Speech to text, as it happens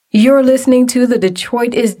You're listening to the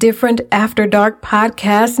Detroit is Different After Dark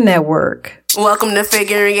Podcast Network. Welcome to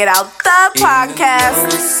Figuring It Out, the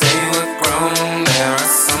podcast. Say we're grown, there are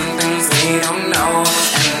some things we don't know,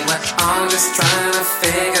 and we're all just trying to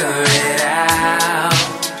figure it out.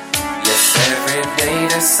 Yes, every day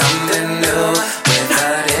there's something new with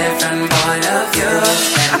a different point of view,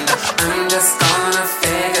 and I'm just gonna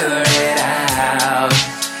figure it out.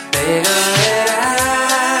 Figure it out.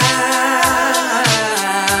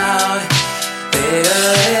 Figure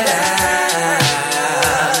it out.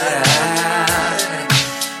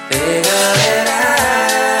 Figure it out.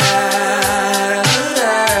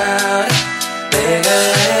 Figure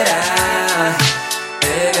it out.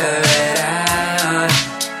 Figure it out.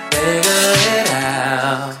 Figure it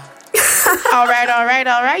out.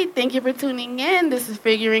 All right. Thank you for tuning in. This is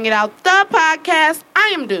Figuring It Out, the podcast.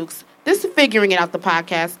 I am Dukes. This is Figuring It Out, the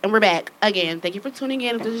podcast, and we're back again. Thank you for tuning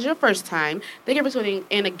in. If this is your first time, thank you for tuning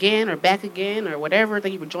in again or back again or whatever.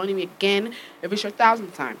 Thank you for joining me again. If it's your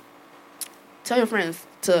 1,000th time, tell your friends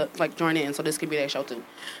to join in so this can be their show too.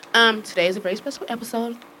 Today is a very special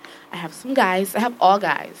episode. I have some guys. I have all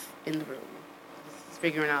guys in the room. This is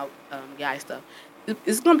figuring out guy stuff.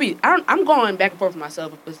 It's gonna be. I'm going back and forth with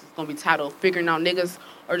myself if this is gonna be titled "Figuring Out Niggas"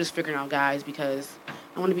 or just "Figuring Out Guys" because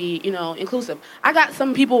I want to be, inclusive. I got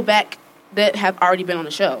some people back that have already been on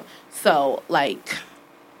the show, so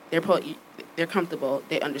they're comfortable.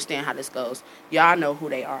 They understand how this goes. Y'all know who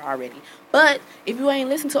they are already. But if you ain't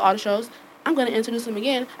listened to all the shows, I'm gonna introduce them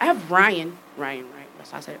again. I have Ryan. Right?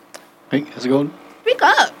 That's how I said it. Hey, how's it going? Speak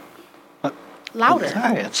up. What? Louder.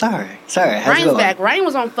 I'm sorry. How's it Ryan's going? back. Ryan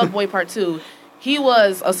was on Fuckboy Part 2. He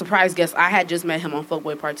was a surprise guest. I had just met him on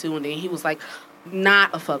Fuckboy Part 2, and then he was, not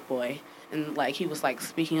a fuckboy. And, he was,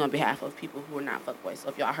 speaking on behalf of people who are not fuckboys. So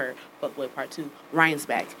if y'all heard Fuckboy Part 2, Ryan's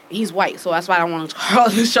back. He's white, so that's why I don't want to call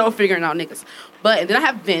the show Figuring Out Niggas. And then I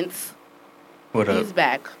have Vince. What up? He's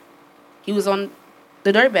back. He was on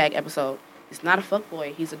the Dirtbag episode. He's not a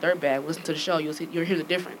fuckboy. He's a dirtbag. Listen to the show. You'll hear the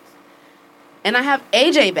difference. And I have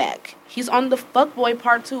AJ back. He's on the Fuckboy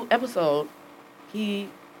Part 2 episode. We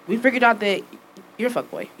figured out that you're a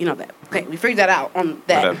fuckboy. You know that. Okay, we figured that out on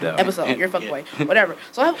that episode. You're a fuckboy. Whatever.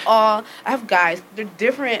 So I have guys. They're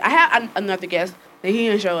different. I have another guest. He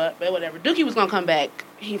didn't show up, but whatever. Dookie was going to come back.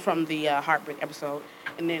 He from the Heartbreak episode.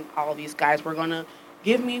 And then all these guys were going to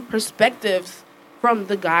give me perspectives from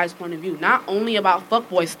the guy's point of view. Not only about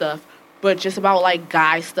fuckboy stuff, but just about,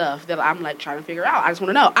 guy stuff that I'm, trying to figure out. I just want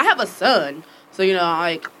to know. I have a son. So, he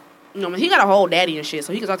got a whole daddy and shit,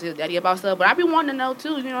 so he can talk to his daddy about stuff. But I be wanting to know,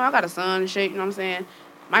 too. I got a son and shit, you know what I'm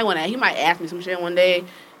saying? He might ask me some shit one day.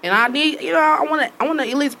 And I need, I want to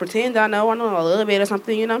at least pretend I know a little bit or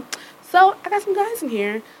something, So I got some guys in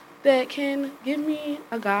here that can give me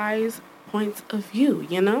a guy's point of view,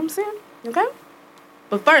 you know what I'm saying? Okay?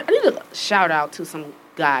 But first, I need to shout out to some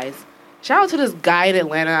guys. Shout out to this guy in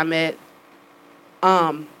Atlanta I met.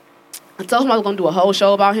 I told him I was going to do a whole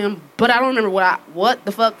show about him, but I don't remember what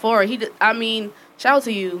the fuck for. Shout out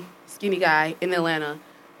to you, skinny guy in Atlanta.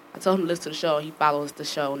 I told him to listen to the show. He follows the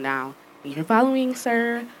show now. You're following,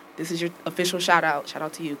 sir. This is your official shout out. Shout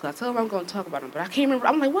out to you. Because I told him I'm going to talk about him, but I can't remember.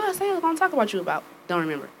 I'm like, what I say I was going to talk about you about? Don't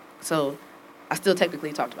remember. So I still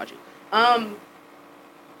technically talked about you.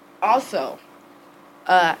 Also,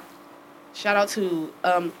 shout out to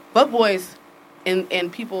fuckboys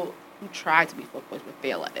and people who try to be fuckboys but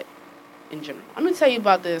fail at it in general. I'm going to tell you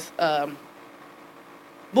about this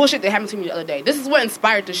bullshit that happened to me the other day. This is what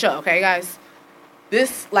inspired the show, okay, guys?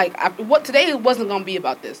 This, today wasn't going to be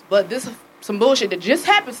about this, but this is some bullshit that just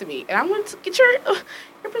happened to me, and I want to get your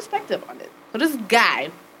perspective on it. So this guy,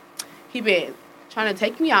 he been trying to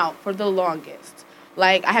take me out for the longest.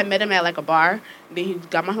 I had met him at, a bar, and then he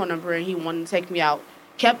got my phone number, and he wanted to take me out.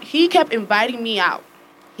 He kept inviting me out.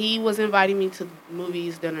 He was inviting me to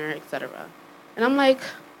movies, dinner, etc. And I'm like...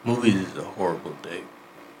 Movies is a horrible date.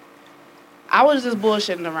 I was just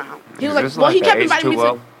bullshitting around. He was he kept inviting me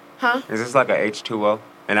to... Huh? Is this like a H2O?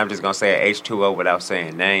 And I'm just going to say a H2O without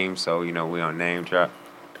saying names, so, we on name drop.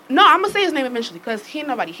 No, I'm going to say his name eventually, because he ain't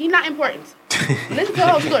nobody. He not important. Listen to the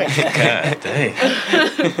whole story. God dang.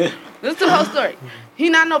 Listen to the whole story.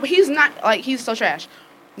 He's not, he's so trash.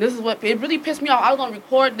 This is what, it really pissed me off. I was going to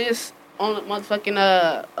record this on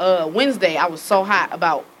motherfucking Wednesday. I was so hot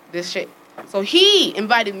about this shit. So he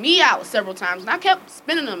invited me out several times, and I kept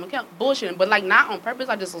spinning them and kept bullshitting, but, not on purpose.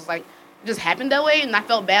 I just was it just happened that way, and I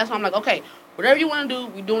felt bad, so I'm like, okay, whatever you want to do,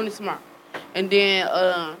 we're doing this tomorrow. And then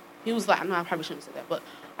he was like, no, I probably shouldn't have said that, but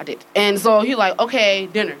I did. And so he okay,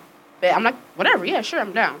 dinner. I'm like, whatever, yeah, sure,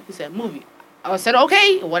 I'm down. He said, movie. I said,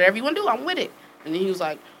 okay, whatever you want to do, I'm with it. And then he was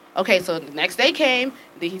like, Okay, so the next day came.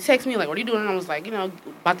 Then he texted me like, "What are you doing?" And I was like,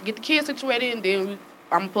 about to get the kids situated, and then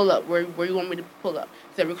I'm gonna pull up. Where you want me to pull up?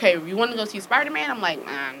 He said, "Okay, you want to go see Spider-Man?" I'm like,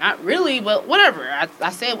 "Nah, not really, but whatever."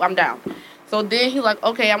 I said I'm down. So then he like,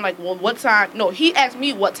 "Okay." I'm like, "Well, what time?" No, he asked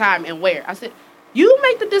me what time and where. I said, "You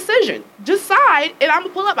make the decision. Decide, and I'm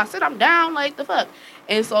gonna pull up." I said, "I'm down." Like the fuck.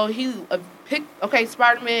 And so he picked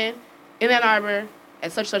Spider-Man in Ann Arbor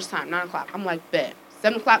at such time, 9:00. I'm like, bet.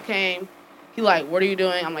 7:00 came. He like, "What are you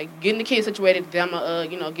doing?" I'm like, "Getting the kids situated. Then I'm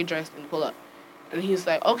gonna, get dressed and pull up." And he's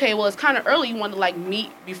like, "Okay, well, it's kind of early. You want to like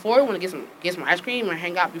meet before? You want to get some ice cream and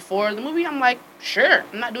hang out before the movie?" I'm like, "Sure.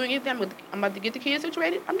 I'm not doing anything. I'm about to get the kids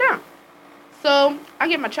situated. I'm down." So I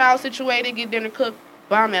get my child situated, get dinner cooked.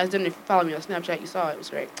 Bomb ass dinner. If you follow me on Snapchat, you saw it. It was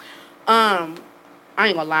great. I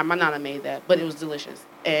ain't gonna lie, my nana made that, but it was delicious.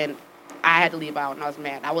 And I had to leave out, and I was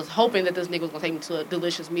mad. I was hoping that this nigga was gonna take me to a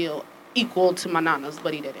delicious meal equal to my nana's,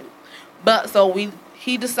 but he didn't. But so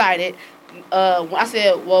he decided. I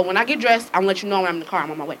said, "Well, when I get dressed, I'm gonna let you know when I'm in the car.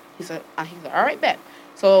 I'm on my way." He said, "All right, bet."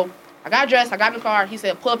 So I got dressed. I got in the car. He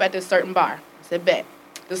said, "Pull up at this certain bar." I said, "Bet."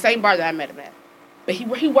 The same bar that I met him at, but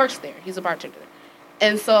he works there. He's a bartender,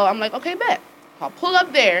 and so I'm like, "Okay, bet." I'll pull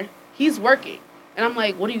up there. He's working. And I'm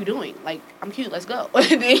like, "What are you doing?" Like, "I'm cute. Let's go."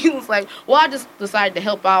 And then he was like, "Well, I just decided to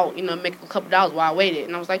help out, make a couple dollars while I waited."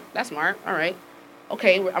 And I was like, "That's smart. All right.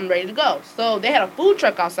 Okay, I'm ready to go." So they had a food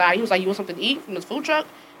truck outside. He was like, "You want something to eat from this food truck?"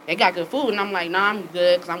 They got good food. And I'm like, "Nah, I'm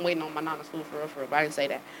good," because I'm waiting on my nana's food for real. But I didn't say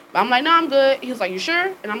that. But I'm like, "Nah, I'm good." He was like, "You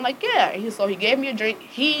sure?" And I'm like, "Yeah." And so he gave me a drink.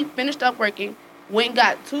 He finished up working, went and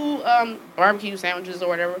got 2 barbecue sandwiches or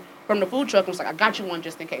whatever from the food truck. And was like, "I got you one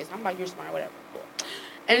just in case." I'm like, "You're smart, whatever." Cool.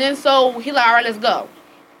 And then so he like, "All right, let's go."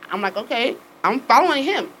 I'm like, "Okay." I'm following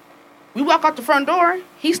him. We walk out the front door.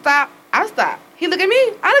 He stopped. I stop. He look at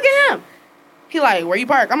me. I look at him. He like, "Where you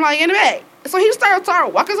park?" I'm like, "In the back." So he started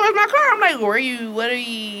walking towards my car. I'm like, what are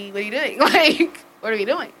you doing? Like, what are we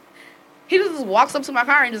doing? He just walks up to my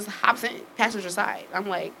car and just hops in, passenger side. I'm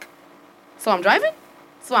like, so I'm driving?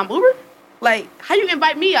 So I'm Uber? Like, how you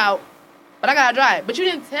invite me out, but I gotta drive? But you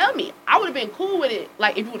didn't tell me. I would have been cool with it,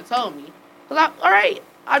 like, if you would have told me. All right,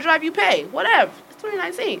 I'll drive, you pay. Whatever. It's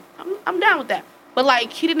 2019. I'm down with that. But,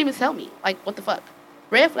 like, he didn't even tell me. Like, what the fuck?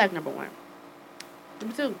 Red flag number 1.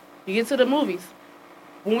 Number 2, you get to the movies.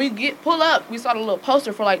 When we pull up, we saw the little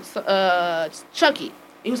poster for, like, Chucky.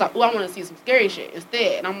 He was like, "Oh, I want to see some scary shit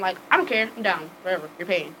instead." And I'm like, "I don't care. I'm down. Whatever. You're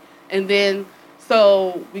paying." And then,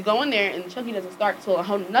 so we go in there, and Chucky doesn't start until a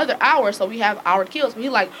whole another hour, so we have hour to kill. So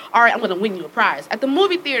he's like, "All right, I'm going to win you a prize." At the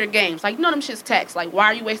movie theater games, like, them shit's tax. Like, why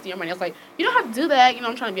are you wasting your money? I was like, "You don't have to do that.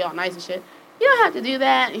 I'm trying to be all nice and shit. You don't have to do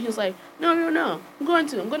that." And he was like, No. I'm going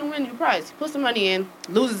to win you a prize." He puts some money in,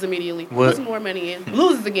 loses immediately. What? Puts some more money in,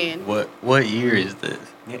 loses again. What year is this?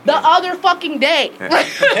 The other fucking day.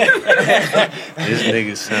 This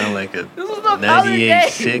nigga sound like a This was the 98 other day.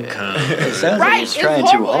 sitcom. It sounds like Right, he's it's trying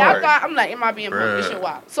horrible. too And hard. I'm like, am I being broke? This Bruh. shit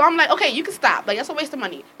wild. So I'm like, okay, you can stop. Like, that's a waste of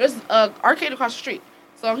money. There's an arcade across the street.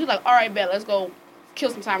 So he's like, "All right, bet, let's go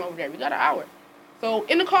kill some time over there. We got an hour." So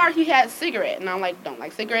in the car, he had a cigarette. And I'm like, "Don't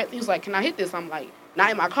like cigarettes." He was like, "Can I hit this?" I'm like,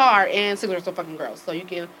 "Not in my car, and cigarettes are fucking gross. So you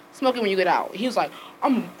can smoke it when you get out." He was like,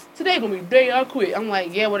 "Today gonna be the day I quit." I'm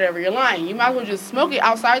like, "Yeah, whatever. You're lying. You might as well just smoke it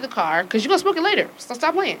outside the car, because you're gonna smoke it later. So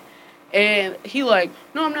stop playing." And he like,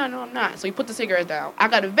 "No, I'm not. So he put the cigarette down. I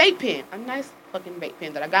got a vape pen, a nice fucking vape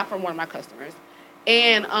pen that I got from one of my customers.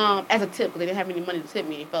 And as a tip, because they didn't have any money to tip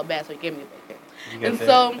me, he felt bad, so he gave me a vape pen. And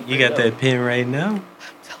so You got that pen right now? I'm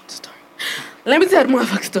telling the story. Let me tell the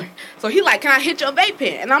motherfucking story. So he like, "Can I hit your vape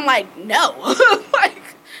pen?" And I'm like, "No."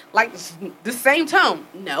 like the same tone.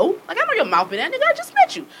 "No." Like, "I know your mouth in that, nigga. I just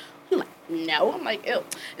met you." He like, "No." I'm like, "Ew."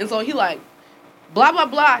 And so he like, blah, blah,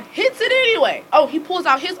 blah, hits it anyway. Oh, he pulls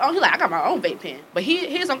out his own. He like, "I got my own vape pen. But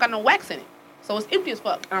his don't got no wax in it. So it's empty as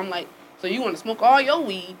fuck." And I'm like, "So you want to smoke all your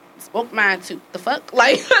weed, smoke mine too. The fuck?"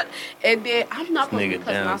 Like, and then I'm not going to Nigga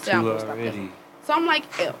cuss down myself. I'm 2 gonna stop already. cussing. So I'm like,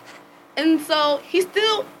 ew. And so he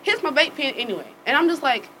still hits my vape pen anyway. And I'm just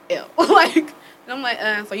like, ew. Like, and I'm like,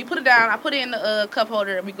 so you put it down. I put it in the cup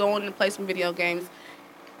holder. And we go in and play some video games.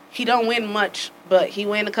 He don't win much, but he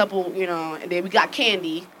win a couple, and then we got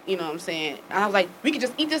candy, you know what I'm saying? And I was like, we could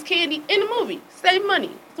just eat this candy in the movie. Save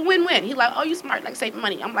money. It's a win-win. He's like, "Oh, you smart, like saving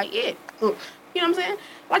money." I'm like, "Yeah." You know what I'm saying?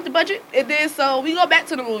 Like the budget. And then so we go back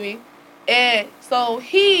to the movie. And so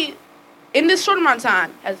he, in this short amount of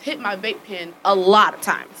time, has hit my vape pen a lot of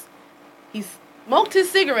times. He smoked his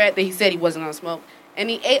cigarette that he said he wasn't going to smoke. And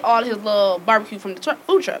he ate all his little barbecue from the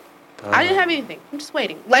food truck. I didn't have anything. I'm just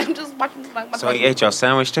waiting. Like, I'm just watching. Like, So he ate your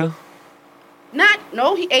sandwich too?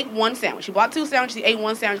 No, he ate one sandwich. He bought 2 sandwiches. He ate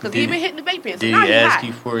one sandwich because he Did- been hitting the vape pen. So Did now he he's ask high.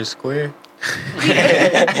 you for a square?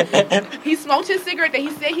 He smoked his cigarette that he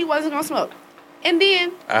said he wasn't gonna smoke. And then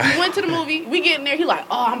we went to the movie. We get in there. He like,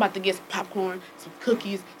 oh, I'm about to get some popcorn, some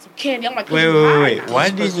cookies, some candy. I'm like, Wait. Why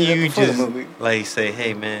supposed didn't to do that you before the just movie. like say,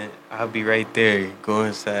 hey man, I'll be right there. Go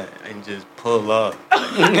inside and just pull up.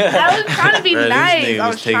 I was trying to be Bro, this nice. nigga I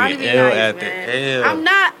was was trying to be taking L nice, after man. L.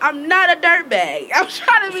 I'm not a dirtbag. I'm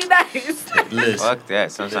trying to be nice. Listen, Fuck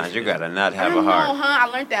that. Sometimes you gotta not have I a know, heart. huh? I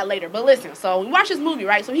learned that later. But listen, so we watched this movie,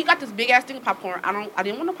 right? So he got this big ass thing of popcorn. I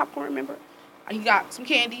didn't want no popcorn, remember? He got some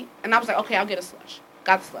candy, and I was like, okay, I'll get a slush.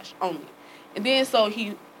 Got the slush only. And then so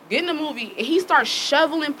he get in the movie, and he starts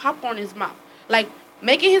shoveling popcorn in his mouth, like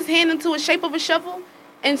making his hand into a shape of a shovel,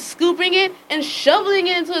 and scooping it and shoveling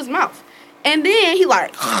it into his mouth. And then he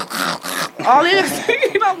like all in.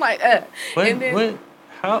 And I'm like, what? And then, What?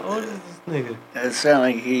 How old is this nigga? It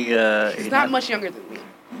sounded like He's not much younger than me.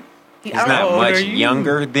 He's not old much are you?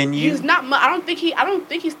 younger than you. He's not. I don't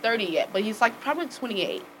think he's 30 yet, but he's like probably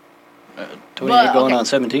 28. 28 going okay. on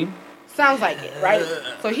 17. Sounds like it, right?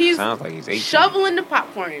 So he's Sounds like he's 18. shoveling the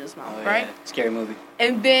popcorn in his mouth, right? Scary movie.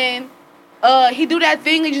 And then he do that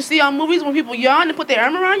thing that you see on movies when people yawn and put their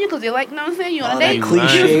arm around you because they're like, you know what I'm saying? You on a that date?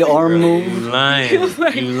 cliche lying, arm bro. move. You lying. He was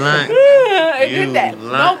like, You lying. I You did that.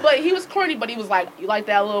 lying. No, but he was corny, but he was like, you like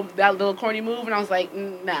that little corny move? And I was like,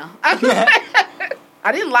 no.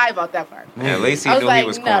 I didn't lie about that part. At least he I was knew like, he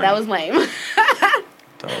was no, corny. that was lame.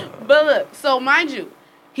 But look, so mind you,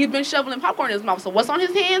 he's been shoveling popcorn in his mouth. So what's on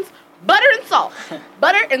his hands? Butter and salt.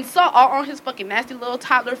 Butter and salt all on his fucking nasty little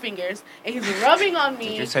toddler fingers. And he's rubbing on me.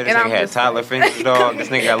 Did you say this and nigga I'm had just toddler like- fingers, dog? This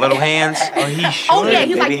nigga got little hands? Oh, he's Oh short. yeah,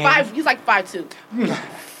 he's like baby five. hands. He's like 5'2".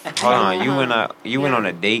 Hold on, you went on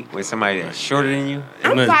a date with somebody that's shorter than you?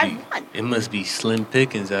 I'm must 5'1". It must be slim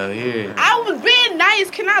pickings out here. I was being nice.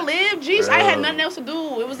 Can I live? Jeez, I had Bro. nothing else to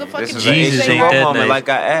do. It was a fucking This is Jesus an ain't H2O that moment, nice. like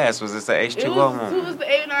I asked. Was this an It H2O was moment?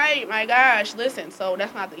 the 8 and 8. My gosh, listen. So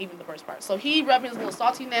that's not even the first part. So he rubbing his little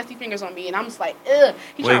salty, nasty fingers on me, and I'm just like, ugh.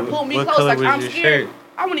 He trying to pull me what close, color like was I'm your scared. shirt?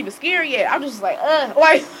 I wasn't even scared yet. I'm just like, ugh.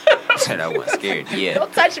 Like, I said I wasn't scared yet.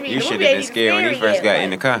 don't touch me. You The should movie have ain't been scared when you even first yet. got Like, in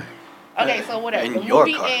the car. okay, so whatever. In The your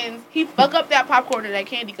movie car. ends. He fuck up that popcorn and that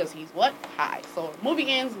candy because he's what? High. So the movie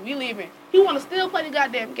ends. We leaving. He want to still play the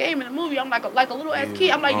goddamn game in the movie. I'm like a little ass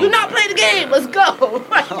kid. I'm like, you not play the game. Let's go.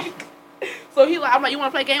 Like, so he like, I'm like, you want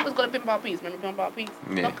to play a game? Let's go to Pinball Peace. Remember Pinball Peace?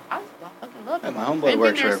 Yeah. Look, I fucking love Yeah, it. my homeboy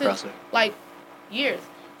works right across there. Like years.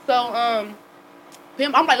 So I'm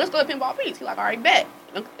like, let's go to Pinball Peace. He like, all right, bet.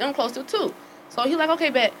 I'm close to 2. So he like, okay,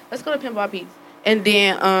 bet. Let's go to Pinball Peace. And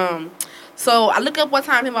then so I look up what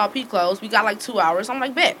time Pinball Peace closed. We got like 2 hours. I'm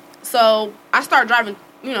like, bet. So I start driving,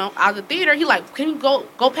 out of the theater. He like, can you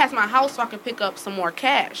go past my house so I can pick up some more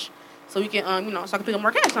cash? So we can, so I can pick up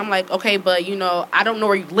more cash. I'm like, okay, but I don't know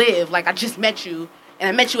where you live. Like I just met you. And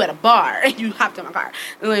I met you at a bar, and you hopped in my car.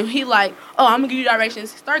 And then he like, oh, I'm gonna give you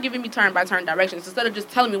directions. He started giving me turn-by-turn directions instead of just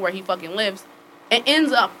telling me where he fucking lives. It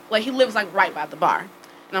ends up, like, he lives, like, right by the bar.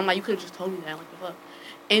 And I'm like, you could have just told me that, what the fuck?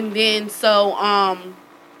 And then, so,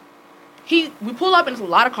 we pull up, and there's a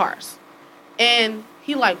lot of cars. And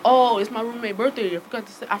he like, oh, it's my roommate's birthday.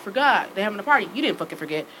 I forgot. They're having a party. You didn't fucking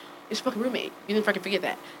forget. It's your fucking roommate. You didn't fucking forget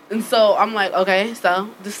that. And so I'm like, okay, so,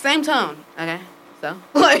 the same tone, okay? So,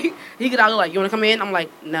 like, he get out, like, you want to come in? I'm like,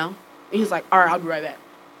 no. And he's like, all right, I'll be right back.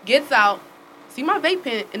 Gets out, see my vape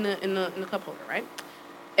pen in the cup holder, right?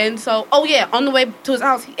 And so, oh yeah, on the way to his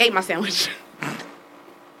house, he ate my sandwich.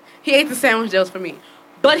 He ate the sandwich that was for me.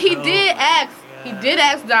 But he did ask. He did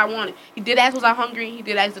ask that I wanted. He did ask, was I hungry? He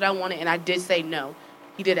did ask that I wanted, and I did say no.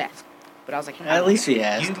 He did ask. But I was like, At least he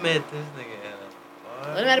asked. You met this nigga at a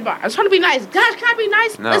bar? Let him at a bar. I was trying to be nice. Gosh, can I be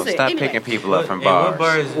nice? No, Listen, stop anyway. picking people up from Hey, bars. what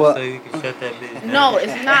bar is it Well- so you can shut that bitch down? No,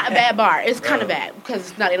 it's not a bad bar. It's kind of bad because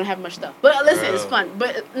it's not. They don't have much stuff. But listen, it's Bro. fun.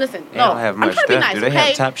 But listen, They no, don't have I'm much trying to be stuff. nice. Do they okay?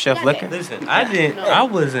 have top shelf Got liquor? that. Listen, I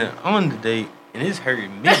wasn't on the date, and it's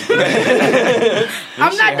hurting me.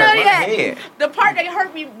 I'm not shit done hurt my yet. head. The part that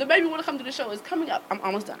hurt me, that made me want to come to the show is coming up. I'm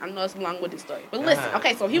almost done. I know it's a long-winded story. But listen,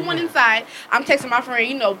 okay, so he went inside. I'm texting my friend.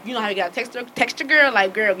 You know how you got to text your girl,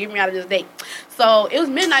 like, girl, get me out of this date. So it was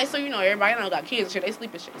midnight, so everybody got kids and shit. They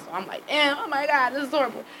sleep and shit. So I'm like, damn, oh my God, this is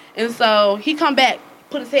horrible. And so he come back,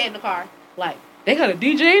 put his head in the car, like, they got a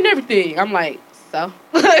DJ and everything. I'm like, so?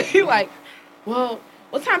 He like, well,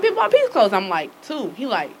 what time Pinball Peace close? I'm like, 2. He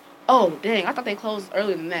like, oh, dang, I thought they closed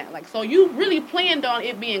earlier than that. Like, so you really planned on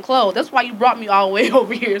it being closed. That's why you brought me all the way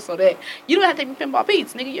over here so that you don't have to take me Pinball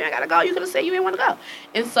Pete's. Nigga, you ain't got to go. You could have said you ain't want to go.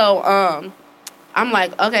 And so I'm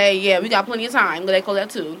like, okay, yeah, we got plenty of time. They close at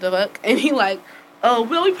 2. The fuck? And he like, oh,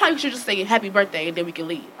 well, we probably should just say happy birthday and then we can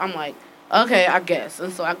leave. I'm like, okay, I guess.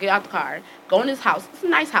 And so I get out the car, go in his house. It's a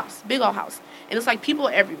nice house, big old house. And it's like people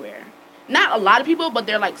everywhere. not a lot of people, but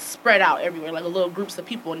they're like spread out everywhere, like little groups of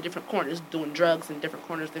people in different corners doing drugs in different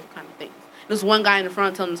corners, different kind of things. There's one guy in the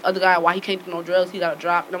front telling this other guy why he can't do no drugs, he got a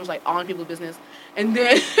drop, and I was like, all in people's business. And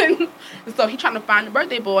then, so he trying to find the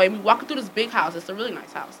birthday boy, and we walking through this big house. It's a really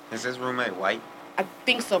nice house. Is this roommate white? I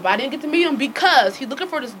think so, but I didn't get to meet him because he's looking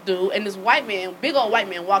for this dude, and this white man, big old white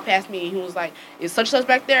man, walked past me, and he was like, is such and such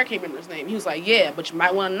back there? I can't remember his name. He was like, yeah, but you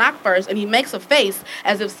might want to knock first, and he makes a face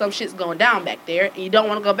as if some shit's going down back there, and you don't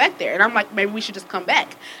want to go back there. And I'm like, maybe we should just come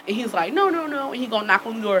back. And he's like, no, and he gonna knock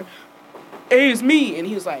on the door. Hey, it's me. And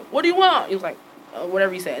he was like, what do you want? He was like,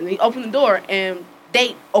 whatever he said. And he opened the door, and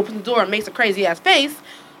Date opens the door and makes a crazy-ass face,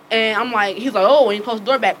 and I'm like, he's like, oh, and he closed the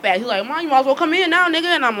door back fast. He's like, Mom, you might as well come in now, nigga.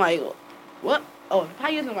 And I'm like, what? Oh,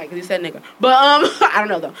 probably isn't white because he said nigga. But, I don't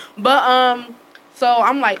know, though. But, so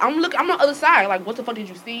I'm like, I'm on the other side. Like, what the fuck did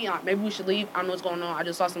you see? Maybe we should leave. I don't know what's going on. I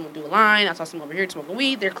just saw someone do a line. I saw someone over here smoking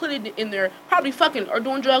weed. They're clearly in there probably fucking or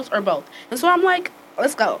doing drugs or both. And so I'm like,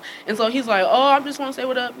 let's go. And so he's like, oh, I just want to say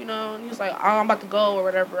what up, you know. And he's like, oh, I'm about to go or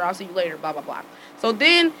whatever. I'll see you later, blah, blah, blah. So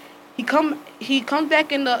then he comes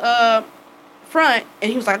back in the front,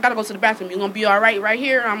 and he was like, I got to go to the bathroom. You going to be all right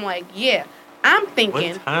here? And I'm like, yeah. I'm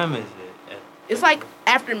thinking. What time is it? It's like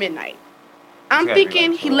after midnight. I'm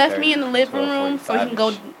thinking he left me in the living room so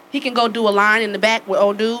he can go do a line in the back with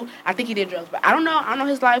old dude. I think he did drugs, but I don't know. I don't know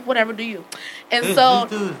his life. Whatever, do you? And so,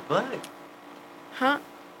 this dude is black. Huh?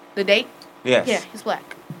 The Date? Yes. Yeah, he's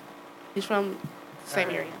black. He's from the same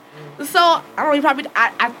area. So I don't know.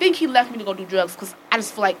 I think he left me to go do drugs because I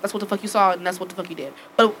just feel like that's what the fuck you saw and that's what the fuck you did.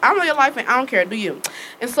 But I don't know your life and I don't care. Do you?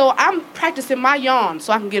 And so I'm practicing my yawn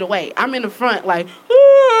so I can get away. I'm in the front like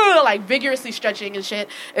vigorously stretching and shit.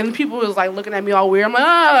 And people was like looking at me all weird. I'm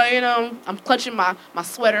like, I'm clutching my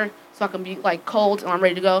sweater so I can be like cold and I'm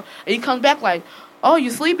ready to go. And he comes back like, oh,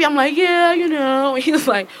 you sleepy? I'm like, yeah, And he was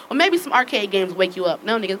like, well, maybe some arcade games wake you up.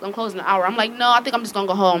 No, nigga, I'm closing in an hour. I'm like, no, I think I'm just going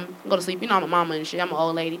to go home and go to sleep. I'm a mama and shit. I'm an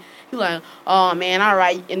old lady. He's like, oh, man, all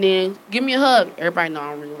right. And then give me a hug. Everybody know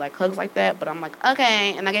I don't really like hugs like that. But I'm like,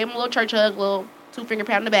 okay. And I gave him a little church hug, little 2-finger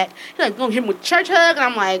pat on the back. He's like, going to hit him with a church hug. And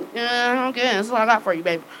I'm like, okay, that's all I got for you,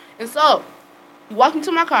 baby. And so he walked me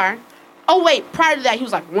to my car. Oh, wait, prior to that, he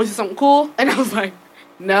was like, want to see something cool? And I was like,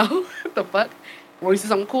 no. What the fuck? Want to see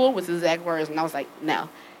something cool? Was his exact words. And I was like, no.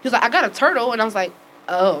 He was like, I got a turtle. And I was like,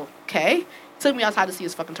 oh, okay. Took me outside to see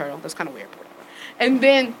his fucking turtle. That's kind of weird, but whatever. And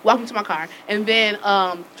then walked me to my car. And then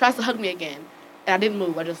tries to hug me again. And I didn't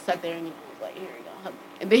move. I just sat there and was like, here you go, hug me.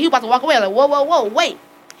 And then he was about to walk away. I was like, whoa, wait.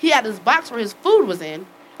 He had this box where his food was in. I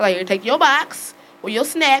was like, here, take your box with your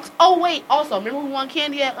snacks. Oh, wait. Also, remember we won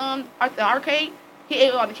candy at the arcade? He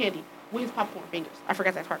ate all the candy with his popcorn fingers. I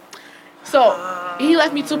forgot that part. So, he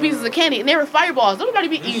left me 2 pieces of candy, and they were fireballs. Don't nobody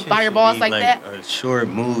be eating fireballs like that. A short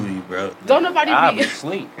movie, bro. Don't nobody I'll be be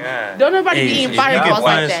asleep. God. Don't nobody be eating fireballs you like can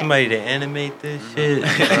find that. somebody to animate this shit,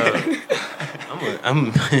 I'm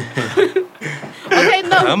Okay,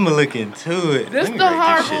 no. I'm gonna look into it. This is the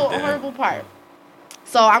horrible part.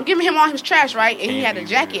 So, I'm giving him all his trash, right? And he had a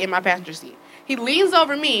jacket in my passenger seat. He leans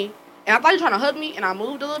over me, and I thought he was trying to hug me, and I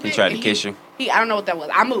moved a little bit. He tried to kiss you? I don't know what that was.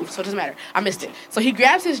 I moved, so it doesn't matter. I missed it. So he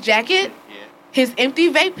grabs his jacket, his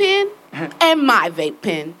empty vape pen, and my vape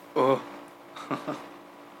pen. Oh.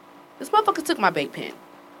 This motherfucker took my vape pen.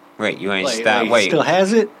 Wait, you ain't Wait, stopped. he Wait, still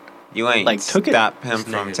has it? you ain't like, took it? stopped him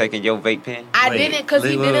from taking your vape pen? I Wait, didn't because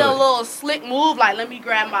he wait, did wait, a wait. little slick move, like, let me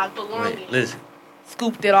grab my belongings. Wait, listen.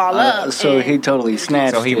 Scooped it all up. So and he totally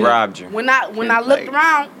snatched So he it. robbed you. When I looked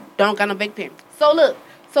around, don't got no vape pen. So look,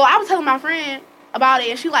 I was telling my friend about it,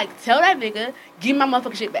 and she like, tell that nigga, give me my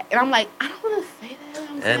motherfucking shit back. And I'm like, I don't want to say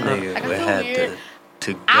that. That nigga like, would I have feel weird.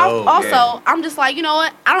 to go. I'm just like, you know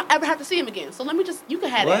what? I don't ever have to see him again. So let me you can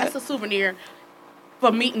have What? it. That's a souvenir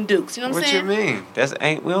for meeting Dukes. You know what I'm What saying?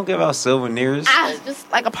 you mean? We don't give out souvenirs. It's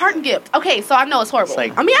just like a parting gift. Okay, so I know it's horrible. It's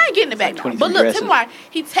like- I mean, I ain't getting it back it's now. like But look, 23 Tim White,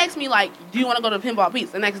 he texted me like, do you want to go to Pinball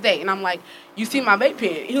Beats the next day? And I'm like, you see my vape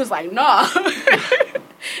pen? He was like, nah.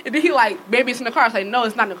 And then he like, maybe it's in the car. I was like, no,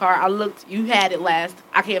 it's not in the car. I looked. You had it last.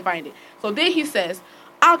 I can't find it. So then he says,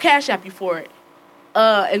 I'll Cash App you for it.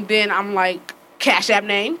 And then I'm like, Cash App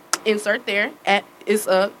name, insert there. It's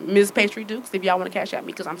Ms. Pastry Dukes, if y'all want to Cash App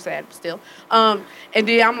me, because I'm sad still. And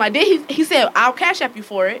then I'm like, he said, I'll Cash App you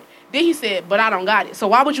for it. Then he said, but I don't got it. So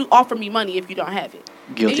why would you offer me money if you don't have it?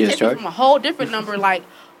 Guilty as charged. From a whole different number, like,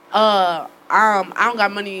 I don't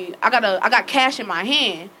got money. I got cash in my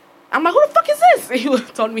hand. I'm like, who the fuck is this? And he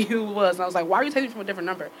told me who it was. And I was like, why are you taking me from a different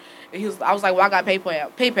number? And I was like, well, I got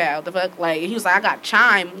PayPal. The fuck? Like, he was like, I got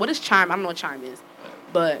Chime. What is Chime? I don't know what Chime is.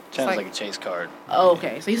 But Sounds like a Chase card. Oh,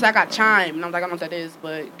 okay. So he said, I got Chime. And I'm like, I don't know what that is,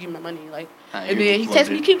 but give me my money. Like, and you're then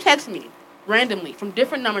he keeps texting me. randomly from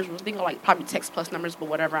different numbers. I think like probably text plus numbers, but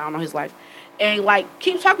whatever. I don't know his life. And like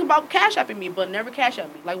keeps talking about Cash Apping me, but never Cash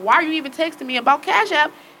App me. Like, why are you even texting me about Cash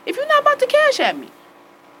App if you're not about to Cash App me?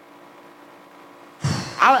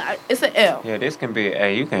 It's an L. Yeah, this can be.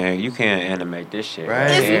 Hey, you can animate this shit. Right.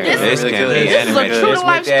 This can be This is a animated. true to This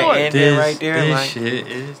life with that story. ending right there. This Like, shit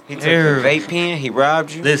is he took terrible. the vape pen. He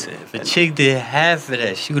robbed you. Listen, if a chick did half of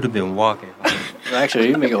that, she would have been walking. Actually,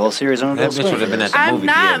 you make a whole series on That Adult bitch would have Swim. been at the I'm movie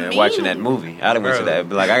not theater watching mean. that movie. I'd have went to Bro. that.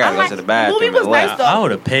 Like, I gotta I'm go to the like, the movie bathroom. was as nice, well. though. I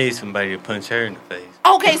would have paid somebody to punch her in the face.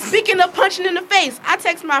 Okay, speaking of punching in the face, I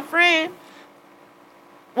text my friend.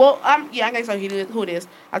 Well, I guess so. He did who it is.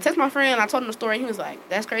 I text my friend. I told him the story. He was like,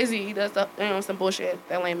 "That's crazy. He does stuff, some bullshit.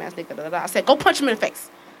 That lame ass nigga." Da, da, da. I said, "Go punch him in the face."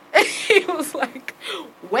 And he was like,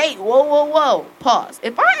 "Wait, whoa. Pause.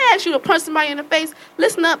 If I ask you to punch somebody in the face,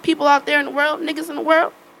 listen up, people out there in the world, niggas in the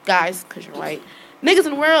world, guys, cause you're right, niggas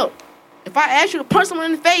in the world. If I ask you to punch someone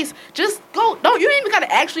in the face, just go. You ain't even gotta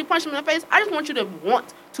actually punch them in the face. I just want you to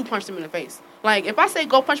want to punch them in the face." Like, if I say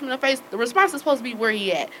go punch him in the face, the response is supposed to be where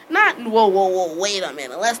he at. Not, whoa, wait a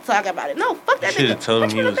minute, let's talk about it. No, fuck that Should nigga. have told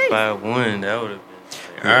Punch him he in the was face. 5'1". That would have been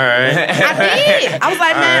all right. I did. I was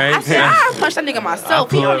like, man, All I said, right. I'll punch that nigga I'll myself.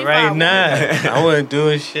 pull He it only right 5'1". now. I wasn't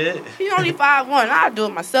doing shit. He only 5'1". I'll do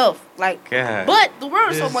it myself. Like, God. but the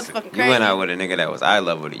world is so This- much fucking You crazy. went out with a nigga that was eye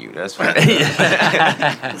level to you. That's fine.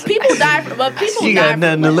 People die for, but people You die got for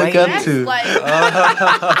nothing to women. look up That's to.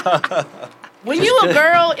 Like, when you a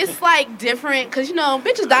girl, it's like different because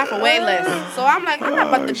bitches die for way less. So I'm like, I'm not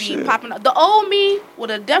about to be popping up. The old me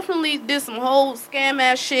would have definitely did some whole scam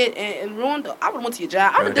ass shit and ruined. I would have went to your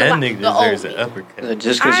job. I Bro, would that have nigga the old deserves me. an uppercut.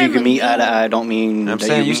 Just because you I'm can meet a eye to eye don't mean I'm that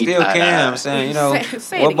saying you meet still eye to can. eye. I'm saying,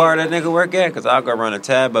 Say it what bar again. that nigga work at? Because I'll go run a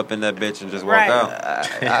tab up in that bitch and just walk Right.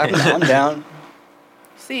 out. I'm down.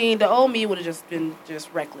 See, the old me would have just been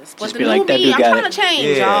reckless. But Just the be new like, that me, dude I'm got trying it. to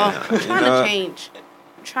change, Yeah, y'all. I'm you trying know? to change.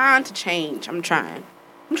 I'm trying to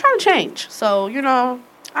change. So,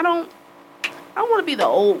 I don't want to be the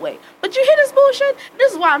old way. But you hear this bullshit?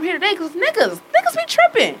 This is why I'm here today, because niggas be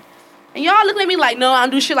tripping. And y'all looking at me like, no, I don't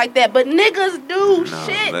do shit like that. But niggas do No,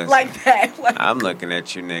 shit listen. like that. Like, I'm looking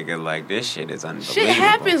at you, nigga, like this shit is unbelievable. Shit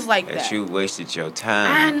happens like that. You wasted your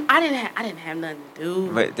time. I didn't have nothing to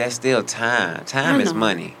do. But that's still time. Time I is know.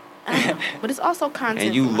 money. I know. But it's also content.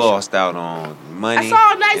 And you for my lost out on money. I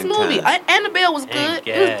saw a nice and movie. time. Annabelle was And good.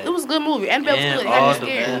 gas. It was a good movie. Annabelle was And good. It all had me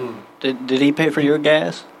the scared. food. Did he pay for your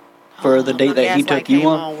gas for the date My that he gas light took you came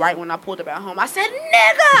on? right when I pulled up at home. I said,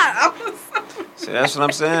 "Nigga!" See, that's what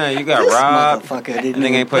I'm saying. You got This robbed. motherfucker That didn't nigga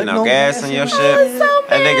even ain't putting put no gas in your my- shit. I was so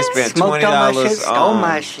That nigga mad. spent Smoked all my $20 shit, stole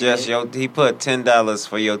my on shit. just he put $10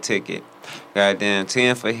 for your ticket. Goddamn,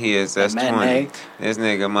 10 for his. That's matinee. 20. This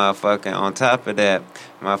nigga motherfucking on top of that,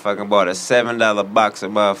 motherfucking bought a $7 box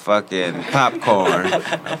of motherfucking popcorn,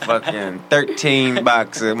 a fucking 13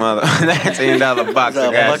 box of $19 box That's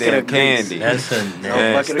of a bucket goddamn of grease. candy. That's a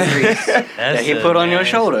No bucket of grease That's that he a put on your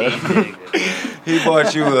nasty shoulder. nigga. He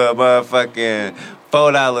bought you a motherfucking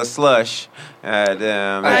 $4 slush. Damn,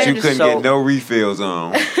 that you couldn't So- get no refills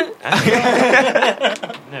on.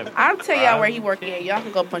 I'll tell y'all where he working at. Y'all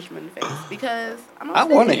can go punch him in the face because I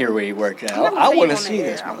want to hear where he worked at. I want to see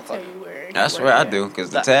this I'm tell motherfucker. you where. he I work swear I at. do, because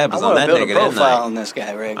the tab is I on want that to build nigga a that profile night. on this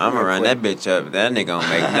guy, right? I'm gonna run that bitch up. That nigga don't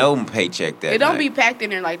make no paycheck that It don't night. be packed in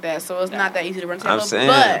there like that, so it's not that easy to run to. I'm but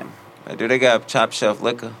saying, do they got top shelf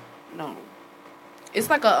liquor? no, it's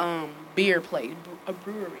like a beer place, a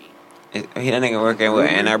brewery. That nigga work at what,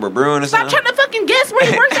 Ann Arbor Brewing or Stop something? trying to fucking guess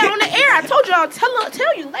where he works at on the air. I told y'all,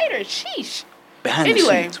 tell you later. Sheesh. Behind Anyway.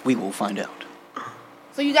 the scenes, we will find out.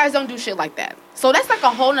 So you guys don't do shit like that. So that's like a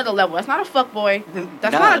whole nother level. That's not a fuck boy.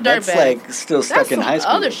 That's Nah, not a dirtbag. That's like still stuck That's in some high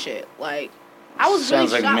school. other shit. Like, I was really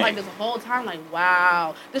Sounds like shocked me. like this whole time. Like,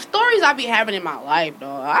 wow. The stories I be having in my life,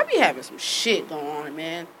 dog. I be having some shit going on,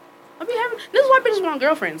 man. I be having. This is why bitches want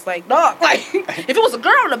girlfriends. Like, dog. Like, if it was a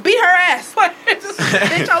girl, to beat her ass. Like, just a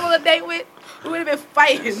bitch I was on a date with, we would have been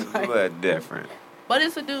fighting. Like, But different. but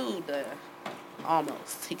it's a dude.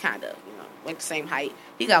 Almost. He kind of, like the same height.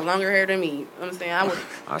 He got longer hair than me. You know what I'm saying? I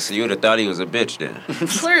would So you would have thought he was a bitch then.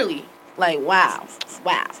 clearly, like, wow.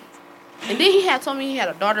 And then he had told me he had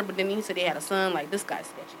a daughter, but then he said he had a son. Like, this guy's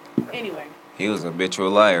sketchy. Anyway, He was a habitual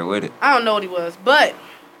liar with it. I don't know what he was, but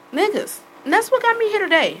niggas. And that's what got me here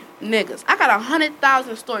today. Niggas. I got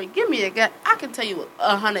 100,000 stories. Give me a gut. I can tell you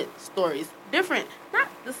 100 stories. Different. Not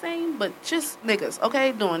the same, but just niggas,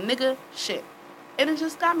 okay? Doing nigga shit. And it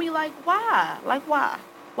just got me like, why? Like, why?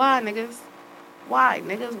 Why, niggas? Why,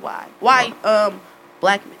 niggas? Why? Why,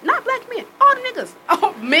 black men, not black men, all the niggas,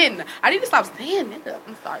 all men. I need to stop saying nigga.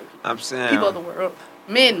 I'm sorry. I'm saying People of the world,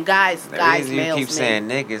 men, guys, the guys, reason males, you keep men. saying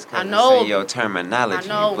niggas I because know. it's in your terminology,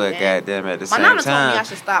 I know, but man. goddamn, at the My same nana told me I time,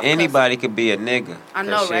 should stop anybody could be a nigga. I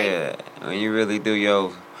know, 'Cause right? shit, when you really do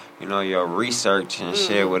your, you know, your research and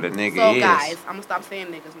shit, what a nigga So is. guys, I'm gonna stop saying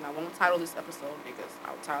niggas and I won't title this episode niggas.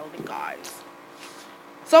 I'll title it guys.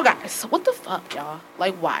 So guys, what the fuck, y'all?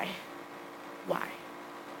 Like why? Why?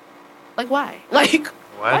 Like why? Like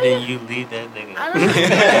Why didn't you leave that nigga? I don't know.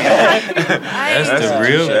 That's I the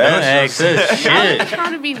real. Don't ask us I'm shit.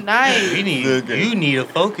 trying to be nice. You need a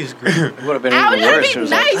focus group. It would have been I was even trying worse. to It be was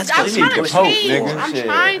nice. like, I'm let's trying go to see Pope, change. nigga. I'm Shit.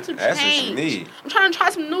 trying to That's what you change. need. I'm trying to try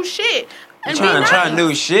some new shit. And Trying be to try nice.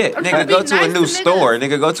 new shit. I'm Nigga, trying to go be to a nice new to store. niggas.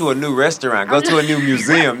 Nigga, go to a new restaurant. Go to a new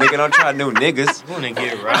museum. Nigga, don't try new niggas. You wanna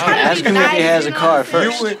get I'm robbed? trying to Ask be him if he nice, has you a know car what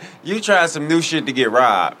I'm saying? first. You try some new shit to get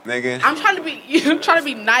robbed, nigga. I'm trying to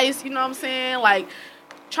be nice, you know what I'm saying? Like,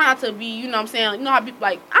 try not to be, you know what I'm saying? You know how people,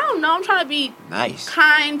 like, I don't know, I'm trying to be Nice.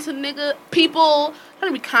 kind to people.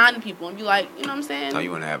 Trying to be kind to people and be like, you know what I'm saying? Oh, you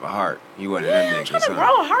want to have a heart. You one of yeah, them I'm trying to niggas,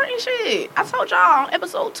 grow huh? a heart and shit. I told y'all on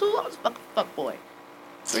episode 2, I was a fuck boy.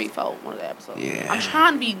 3, 4, one of the episodes. Yeah. I'm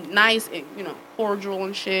trying to be nice and, you know, cordial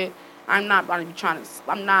and shit. I'm not trying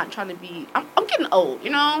to be, I'm getting old,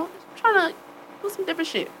 you know? I'm trying to do some different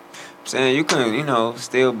shit. I'm saying you can, you know,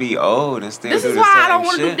 still be old and still This do is the why same I don't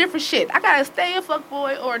want to do shit. different shit. I gotta stay a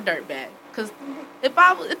fuckboy or a dirtbag. Cause if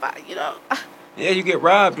I, you know, Yeah, you get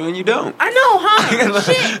robbed when you don't. I know, huh?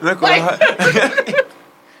 Shit. Look Like, what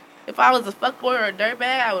if I was a fuckboy or a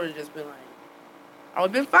dirtbag, I would have just been like, I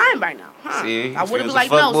would have been fine by now, huh? See, I if would you have was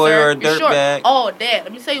been a like, no, fuckboy sir, or a you're short. dirtbag. Oh, Dad,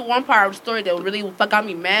 let me tell you one part of the story that really got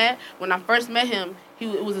me mad. When I first met him,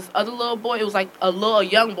 it was this other little boy. It was like a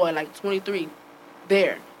young boy, like 23,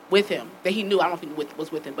 there with him that he knew. I don't know if he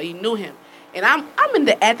was with him, but he knew him. And I'm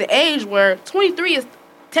at the age where 23 is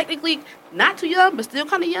technically not too young, but still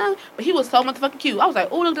kind of young. But he was so motherfucking cute. I was like,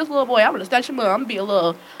 oh, look at this little boy. I'm gonna snatch him up. I'm gonna be a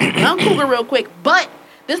little young cougar real quick. But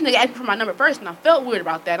this nigga asked me for my number first, and I felt weird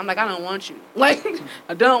about that. I'm like, I don't want you. Like,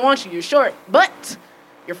 I don't want you. You're short. But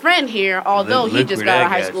your friend here, although he Look just where got that out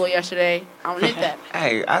of high got school you. yesterday, I don't need that.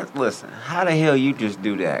 Hey, listen, how the hell you just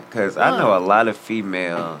do that? Because I know a lot of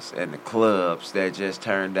females in the clubs that just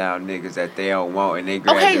turn down niggas that they don't want and they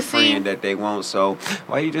grab Okay, their see? friend that they want. So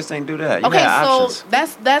why you just ain't do that? You Okay, got so options.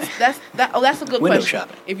 that's a good Window question.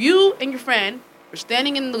 shopping. If you and your friend were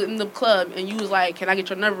standing in the club and you was like, "Can I get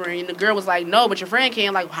your number?" and the girl was like, "No," but your friend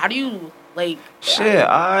can. Like, how do you like? Shit,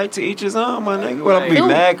 alright, to each his own, my nigga. Well, I'm be Dude.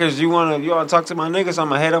 mad because you wanna talk to my nigga, so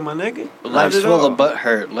I'ma hate on my nigga. Life's Not at full all. of butt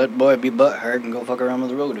hurt. Let boy be butt hurt and go fuck around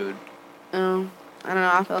with a real dude. I don't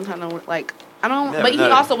know. I feel kind of like I don't. Never but he know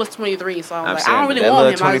that. also was 23, so I'm like, saying, I don't really that want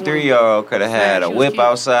little him. I just want- 23-year-old could have had Yeah, a she was whip cute.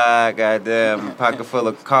 outside, goddamn, pocket full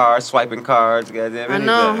of cards, swiping cards, goddamn. I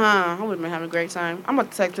know, anything. huh? I would have been having a great time. I'm gonna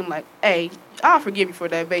text him like, "Hey, I'll forgive you for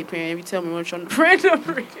that vape pen if you tell me what your friend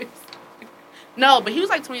number is." No, but he was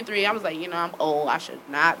like 23. I was like, you know, I'm old. I should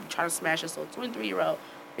not be trying to smash it. So 23-year-old.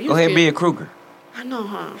 He Go was ahead, cute. be a Kruger. I know,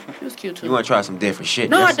 huh? He was cute too. You want to try some different shit?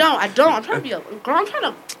 No, I that's- don't. I'm trying to be a girl. I'm trying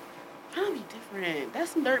to be different.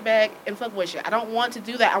 That's some dirtbag and fuckboy shit. I don't want to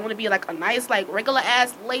do that. I want to be like a nice, like regular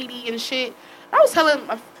ass lady and shit. I was telling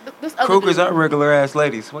this other Krugers dude. are regular ass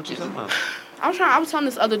ladies. What you talking about? I was telling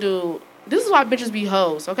this other dude. This is why bitches be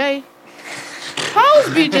hoes, okay?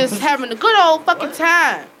 Hoes be just having a good old fucking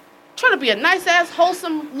time. Trying to be a nice ass,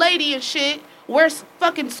 wholesome lady and shit. Wears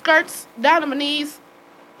fucking skirts down to my knees.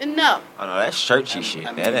 And no. Oh no, that's churchy shit.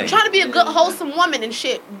 That ain't. Trying to be a good, wholesome woman and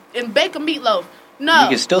shit. And bake a meatloaf. No. You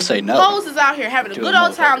can still say no. Hoes is out here having a To a good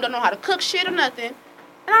old time, motherfucker. don't know how to cook shit or nothing.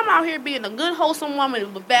 And I'm out here being a good, wholesome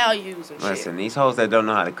woman with values and shit. Listen, these hoes that don't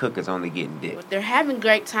know how to cook is only getting dick. But they're having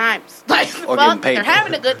great times. Like, Or fuck, getting paid they're for it.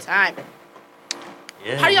 having a good time.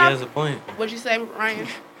 Yeah, How do he y'all- has a point. What'd you say, Ryan?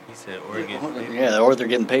 He said Oregon. Yeah, or they're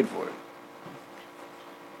getting paid for it.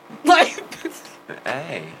 Like,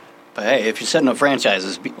 Hey, But hey, if you're setting up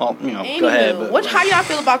franchises, well, go ahead. anywho, But how y'all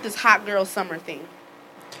feel about this hot girl summer thing?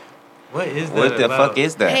 What is that? what the about? fuck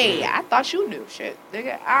is that? Hey, I thought you knew shit.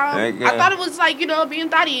 Nigga, I Nigga. thought it was like, being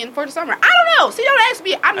thotty in for the summer. I don't know. See, don't ask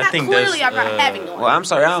me. I'm I not think clearly. that's, I'm not having one. Well, I'm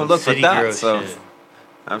sorry, I don't Some look for city girl that. So shit.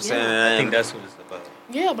 I'm saying, Yeah. I think that's what it's about.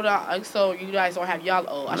 Yeah, but so you guys don't have y'all.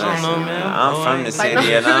 Oh, I I should don't know, say. man. I'm Oh, from I the ain't- city, Like,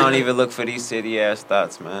 no. and I don't even look for these city ass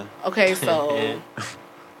thoughts, man. Okay, so Yeah.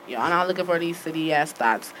 y'all not looking for these city ass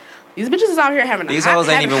thoughts. These bitches is out here having. These hot, hoes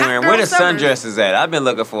ain't having even hot wearing. girl Where the summers. sundresses at? I've been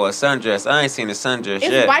looking for a sundress. I ain't seen a sundress It's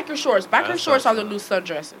yet. biker shorts. Biker That's shorts are the awesome. new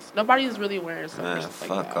sundresses. Nobody's really wearing Man, sundresses like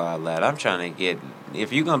fuck that. all that. I'm trying to get.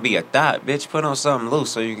 If you gonna be a thought, bitch, put on something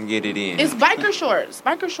loose so you can get it in. It's biker shorts.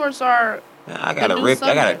 Biker shorts are I gotta new rip.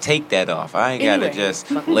 I gotta summer. take that off. I ain't gotta Anyway, just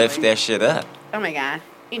fuck lift boy. that shit up. Oh my god.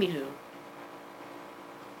 Anywho.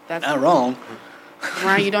 That's Not wrong.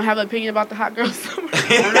 Ryan, you don't have an opinion about the hot girl summer?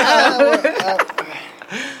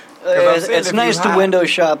 I'm saying It's if nice you to hot- window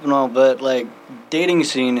shop and all, but like dating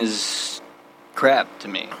scene is crap to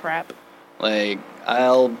me. Crap. Like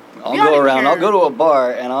I'll You go don't even around. I'll care. go to a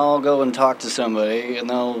bar and I'll go and talk to somebody, and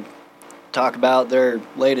they'll talk about their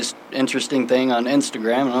latest interesting thing on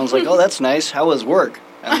Instagram, and I was like, "Oh, that's nice. How was work?"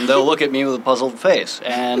 And they'll look at me with a puzzled face,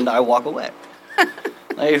 and I walk away.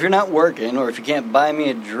 Like, if you're not working, or if you can't buy me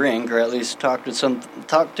a drink, or at least talk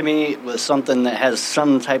to me with something that has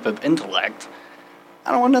some type of intellect,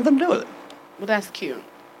 I don't want nothing to do with it. Well, that's cute.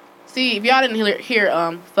 See, if y'all didn't hear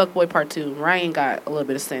Fuckboy Part 2, Ryan got a little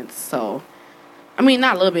bit of sense, so... I mean,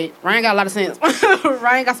 not a little bit. Ryan got a lot of sense.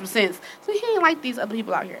 Ryan got some sense. So he ain't like these other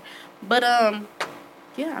people out here. But,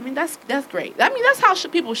 yeah, I mean, that's great. I mean, that's how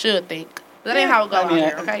people should think. But that ain't how it go I mean, out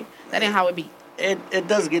here, okay? That ain't how it be. It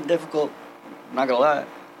does get difficult. I'm not gonna lie.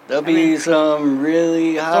 There'll be some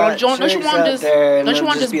really So hot don't you chicks want out to just there, and don't you they'll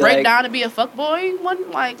want to just be break like, down and be a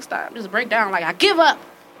fuckboy? Stop. Just break down. Like, I give up.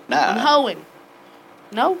 I'm Nah, hoeing.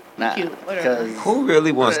 No? nah. Cute. Whatever. 'cause Who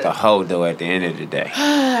really wants to hoe though? At the end of the day,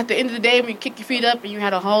 At the end of the day, when you kick your feet up and you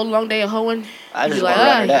had a whole long day of hoeing, I you just be want like, to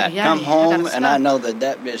rather that. yeah, Come I home gotta and I stop. know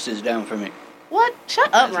that bitch is down for me. What?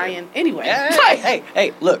 Shut up, Ryan. Anyway.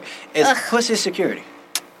 Hey, look, it's pussy security.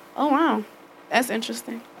 Oh, wow. That's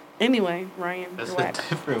interesting. Anyway, Ryan, That's you're a whack.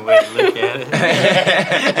 different way to look at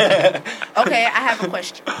it. Okay, I have a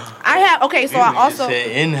question. So I also...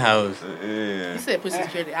 said in-house. You said pussy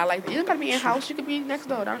security. I like that. You don't gotta be in-house. You could be next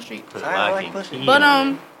door, down the street. I like pussy. But,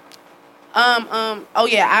 oh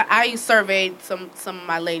yeah, I surveyed some of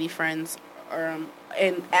my lady friends,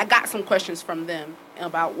 and I got some questions from them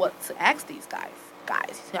about what to ask these guys.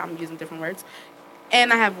 I'm using different words.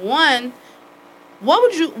 And I have one. What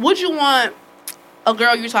would you want a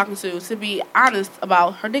girl you're talking to be honest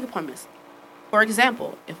about her dick appointments? For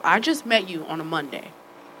example, if I just met you on a Monday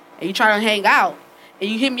and you try to hang out and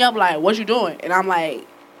you hit me up like, "What you doing?" and I'm like,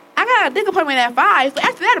 "I got a dick appointment at 5, but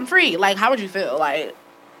after that I'm free." Like, how would you feel? Like,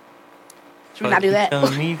 should we not do that?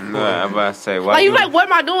 Telling me for? no, I'm about to say. Why Like, you like, what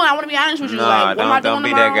am I doing? I want to be honest with you. No, Like, what am I doing don't be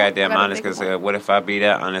tomorrow? that goddamn I got a honest. dick Because appointment. what if I be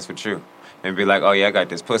that honest with you and be like, "Oh yeah, I got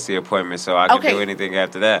this pussy appointment, so I can Okay. do anything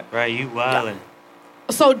after that." Right, you wildin'.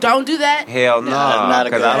 So don't do that. Hell no, not a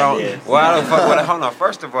because good I don't. idea. Why the fuck? Hold on.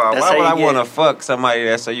 First of all, That's why how would I you want to get- fuck somebody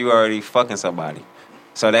that so you already fucking somebody?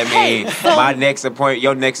 So that Hey, means so-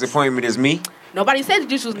 your next appointment is me. Nobody said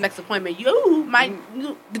this was the next appointment.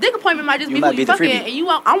 The dick appointment might just You be might who be you the fucking, freebie.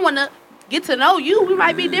 and I want to get to know you. We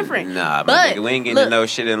might be different. Nah, but my nigga, we ain't getting to look, know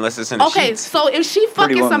shit unless it's in the Okay, sheets. so if she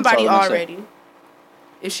fucking woman, somebody that's all I'm gonna say. already,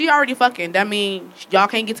 if she already fucking, that means y'all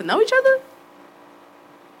can't get to know each other.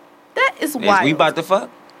 That is Is wild. we about to fuck?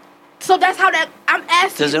 So that's how that I'm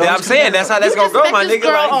asking. Does it you. Yeah, I'm saying that's how that's You gonna just go, my met this nigga.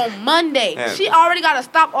 girl like- on Monday. Yeah. She already got to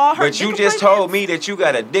stop all her. But you dick just appointments? told me that you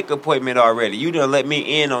got a dick appointment already. You done let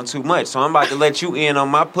me in on too much. So I'm about to let you in on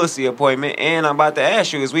my pussy appointment, and I'm about to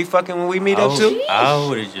ask you, is we fucking when we meet up too? I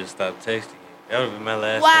would have just stopped texting you. That would have been my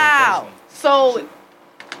last Wow. time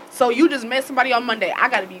So you just met somebody on Monday. I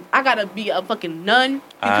gotta be a fucking nun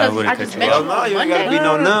I because would've I cut just you met off. you Hell no, on you ain't Monday. gotta be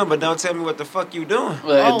no nun, but don't tell me what the fuck you doing.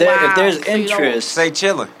 Well, Oh, if there's wow. So you don't- interest, Say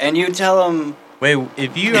chilling. and you tell them, Wait,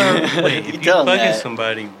 if you are if You you tell 'em fucking that.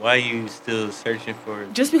 somebody, why you still searching for?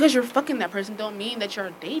 Just because you're fucking that person don't mean that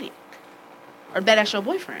you're dating or that that's your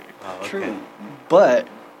boyfriend. Oh, okay. true, but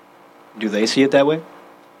do they see it that way? It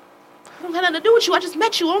don't have nothing to do with you. I just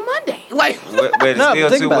met you on Monday. Like, But it's No, still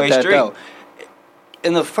think about two-way that street. though.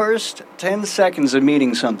 In the first 10 seconds of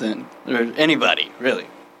meeting something, or anybody, really,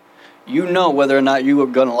 you know whether or not you are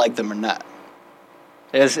going to like them or not.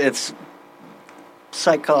 It's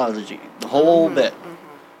psychology, the whole bit.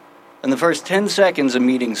 In the first 10 seconds of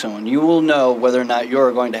meeting someone, you will know whether or not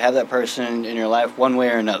you're going to have that person in your life one way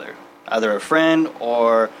or another. Either a friend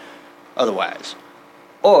or otherwise.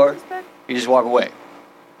 Or you just walk away.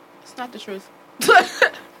 it's not the truth.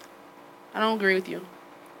 I don't agree with you.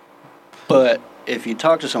 But if you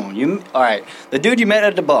talk to someone, all right, the dude you met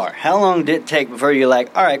at the bar, how long did it take before you're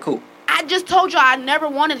like, all right, cool. I just told you I never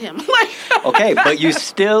wanted him. Like, Okay, but you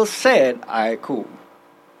still said, all right, cool.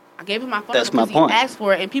 I gave him my phone That's number my because point. he asked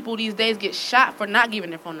for it, and people these days get shot for not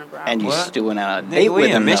giving their phone number out. And you What? still went out on a date Nigga, with we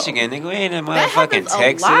in him, though. Michigan. Nigga, we ain't in that motherfucking happens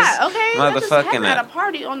Texas. a lot, okay? That just happened Motherfucking. at a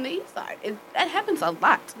party on the east side. That happens a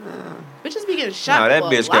lot. Bitches be getting shot. No, that for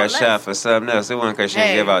a bitch lot got less. shot for something else. It wasn't because she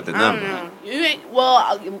didn't give out the I don't number. know. You ain't,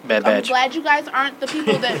 well, Bad I'm batch. glad you guys aren't the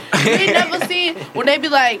people that you ain't never seen when they be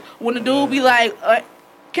like, when the dude be like,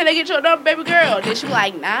 can I get your number, baby girl? Then she be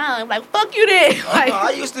like, nah. I'm like, fuck you then. Like,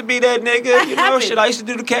 I used to be that nigga. That You know, happened. shit. I used to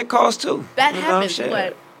do the cat calls too. that You know, happens. shit.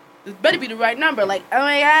 But this better be the right number. Like, oh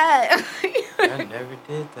my God. I never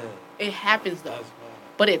did that. It happens, though. That's wild.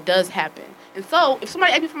 But it does happen. And so, if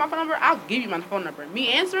somebody asks me for my phone number, I'll give you my phone number. Me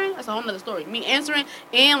answering, that's a whole nother story. Me answering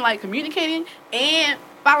and, like, communicating and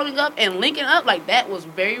following up and linking up, like, that was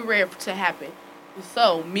very rare to happen. And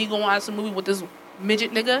so, me going out to a movie with this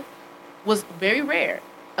midget nigga was very rare.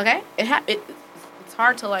 Okay? It's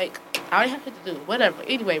hard to, like, I already have shit to do. Whatever.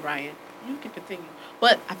 Anyway, Ryan, you can continue.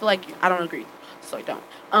 But I feel like I don't agree. So I don't.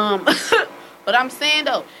 But I'm saying,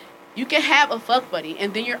 though, you can have a fuck buddy,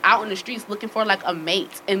 and then you're out in the streets looking for, like, a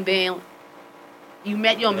mate, and then you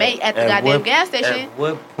met your mate at the goddamn gas station. At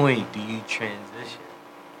what point do you transition?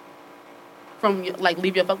 From, like,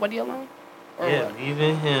 leave your fuck buddy alone? Or Yeah, what?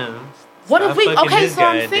 leaving him. What stop if we- fucking okay, this so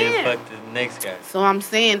I'm guy, and then saying- fuck the next guy. So I'm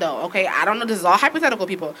saying, though, okay, I don't know, this is all hypothetical,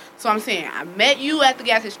 people. So I'm saying, I met you at the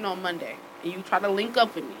gas station on Monday, and you tried to link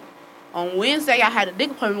up with me. On Wednesday, I had a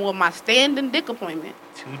dick appointment with my standing dick appointment.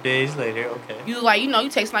 2 days later, okay. You like, you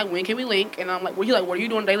text like, when can we link? And I'm like, well, you like, what are you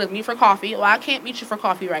doing today? Let's meet for coffee. Well, I can't meet you for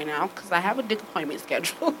coffee right now because I have a dick appointment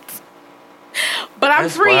scheduled. But I'm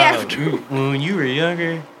That's free wild. after. When you were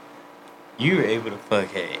younger, you were able to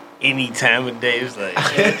fuck at any time of day. It was like,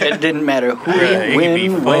 It didn't matter who, bruh, it could be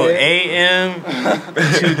when, 4 where. a.m.,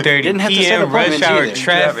 2:30 Didn't have to set p.m., rush appointments hour either.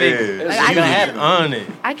 traffic. It's Like, You I gonna was happen. on it.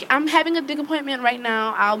 I'm having a dick appointment right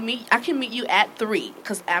now. I can meet you at 3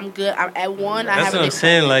 because I'm good. I'm at 1. I That's have what a I'm dick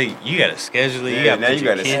saying. Like, you gotta schedule it. You Yeah, gotta now put you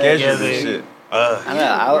your gotta kids schedule together. this shit.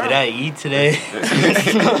 Did I eat today?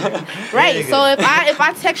 Right. Nigga. So if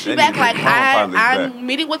I text you Then back you like get grandfathered I'm back.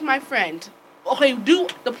 meeting with my friend. Okay,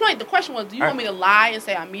 the question was, do you want me to lie and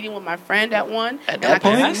say I'm meeting with my friend at 1? At and that I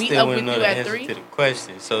can point? I meet still up want with to know you the at answer 3? to the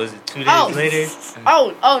question. So is it 2 days Oh. later?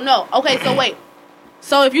 Oh no. Okay, so wait.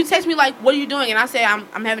 So if you text me like, what are you doing? And I say I'm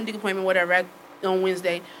having a dick appointment, whatever, on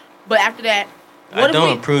Wednesday. But after that, what I if don't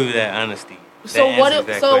we? approve that honesty. So That what answers if?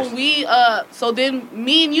 that So question. we so then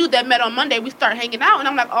me and you that met on Monday, we start hanging out, and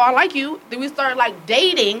I'm like, oh, I like you. Then we start like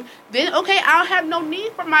dating. Then okay, I don't have no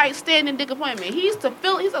need for my standing dick appointment. He's a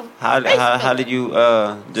face How filler. did you just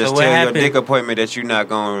So tell what your happened? dick appointment that you're not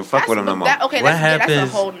gonna fuck with him no more? Okay, What that's a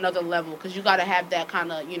happens- whole nother level because you got to have that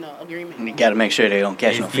kind of agreement. You got to make sure they don't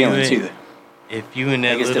catch no If you feelings ain't- either. If you in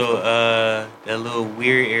that Think it's little that little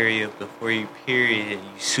weird area before your period, and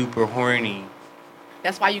you super horny.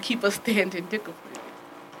 That's why you keep a standing dick appointment.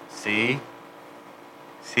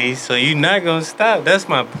 See, so you're not gonna stop. That's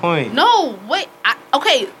my point. No, wait.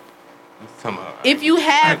 Okay, You talking about, if you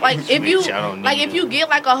have like if you Bitch, I don't like need if you it. get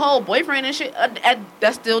like a whole boyfriend and shit,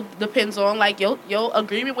 that still depends on like your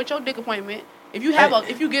agreement with your dick appointment. If you have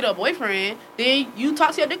if you get a boyfriend, then you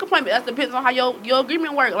talk to your dick appointment. That depends on how your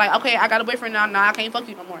agreement works. Like, okay, I got a boyfriend now. Now I can't fuck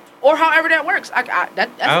you no more. Or however that works. That's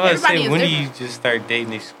I was everybody say, is when do different. you just start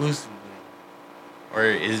dating exclusively, or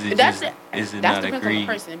is it That's just is it that not depends on the agreed?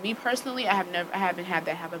 person. Me personally, I haven't had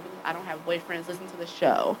that happen. I don't have boyfriends. Listen to the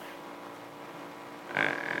show.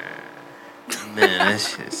 Man, that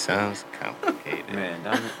shit sounds complicated. Man,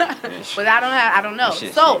 But I don't know. That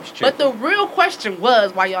shit So, seems but the tricky. real question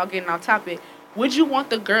was, while y'all getting off topic, would you want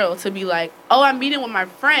the girl to be like, oh, I'm meeting with my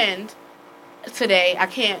friend today. I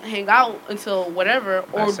can't hang out until whatever,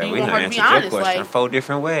 or do you want her to be honest? Like, 4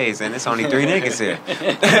 different ways, and it's only 3 niggas here.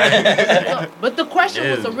 but the question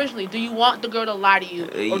was No. originally, do you want the girl to lie to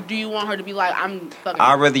you, or do you want her to be like, I'm fucking?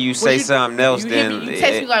 I'd rather you say something else you hit than me, you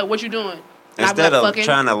text me like, what you doing? And I'd be instead like, of fucking.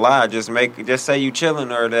 trying to lie. Just say you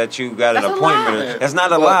chilling or that you got an That's a appointment. lie. That's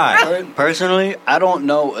not a Well, lie. Personally, I don't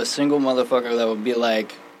know a single motherfucker that would be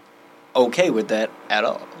like okay with that at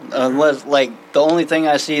all. Unless, like, the only thing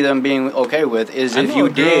I see them being okay with is I if know you a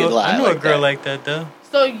girl, did lie. I know like a girl that. like that though.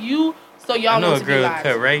 So y'all I know want a to be girl lies.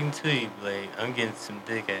 cut right into you, like I'm getting some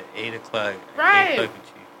dick at 8 o'clock. I Right. can't fuck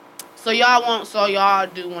with you. So y'all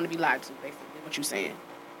do want to be lied to, basically. What you saying?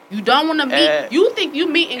 You don't want to meet. You think you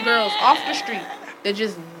meeting girls off the street that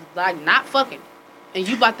just like not fucking, and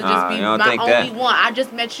you about to just be you don't my think only that? one. I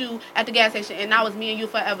just met you at the gas station, and now it's me and you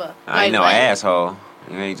forever. I ain't no what? asshole.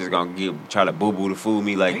 You ain't just gonna try to boo boo to fool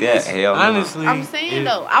me like that. Hell no. Honestly, I'm saying, if-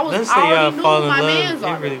 though, I let's say already y'all knew fall in my love, mans it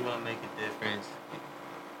already. really won't make a difference.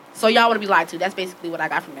 So y'all want to be lied to? That's basically what I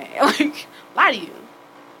got from that. Like, lie to you.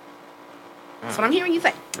 That's what I'm hearing you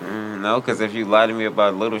say. No, because if you lie to me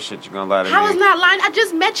about little shit, you're gonna lie to How me. is not lying? I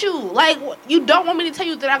just met you. Like, you don't want me to tell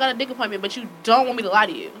you that I got a dick appointment, but you don't want me to lie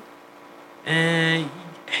to you. And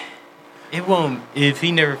it won't. If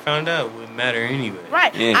he never found out, it wouldn't matter anyway.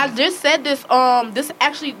 Right. Yeah. I just said this.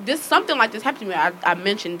 This something like this happened to me. I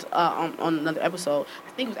mentioned on another episode.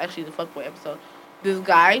 I think it was actually the fuckboy episode. This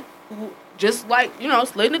guy who just like,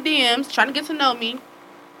 slid in the DMs, trying to get to know me.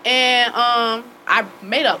 And I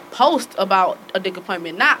made a post about a dick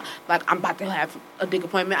appointment. Not like I'm about to have a dick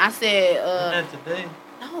appointment. I said, Not today.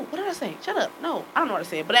 no, what did I say? Shut up. No, I don't know what I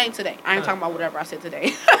said, but it ain't today. I ain't talking about whatever I said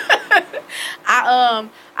today.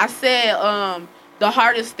 I said the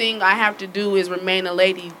hardest thing I have to do is remain a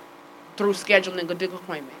lady through scheduling a dick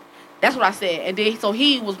appointment. That's what I said. And then so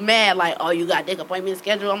he was mad, like, oh, you got dick appointment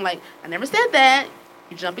scheduled. I'm like, I never said that.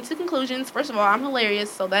 You jump into conclusions. First of all, I'm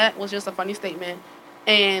hilarious, so that was just a funny statement.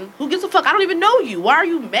 And who gives a fuck? I don't even know you. Why are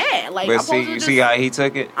you mad? Like, But see how he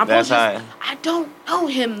took it? I'm That's supposed how. to, I don't know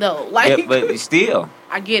him though. Like, Yeah, but still.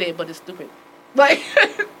 I get it, but it's stupid. Like,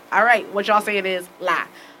 all right, what y'all saying is lie.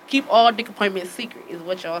 Keep all dick appointments secret is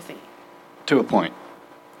what y'all saying. To a point.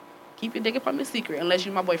 Keep your dick appointment secret unless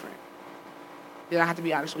you're my boyfriend. Then I have to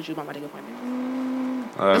be honest with you about my dick appointment.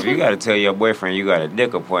 If you gotta tell your boyfriend you got a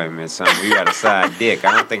dick appointment, something, you got a side dick,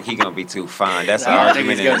 I don't think he gonna be too fine. That's an I don't think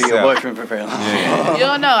argument he's in gonna be your itself. boyfriend for very long. Yeah. You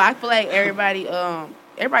don't know. I feel like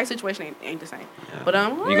everybody's situation ain't the same. But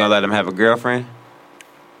You gonna let him have a girlfriend?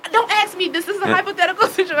 don't ask me. This is a hypothetical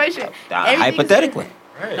situation. Everything's Hypothetically.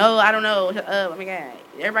 different. No, I don't know. Oh my god.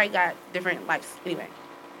 Everybody got different lives. Anyway,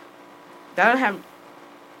 that don't have.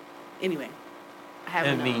 Anyway, I That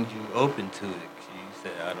haven't. means you open to it. 'Cause you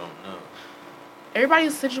said I don't know.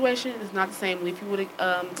 Everybody's situation is not the same. If you would,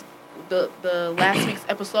 the last week's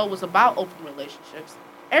episode was about open relationships.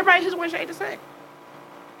 Everybody's situation ain't the same.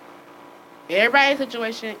 Everybody's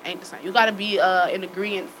situation ain't the same. You gotta be in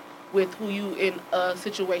agreement with who you in a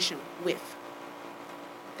situation with.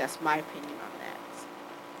 That's my opinion on that.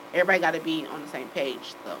 Everybody gotta be on the same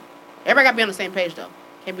page, though. Everybody gotta be on the same page, though.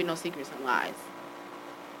 Can't be no secrets and lies.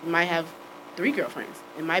 You might have 3 girlfriends.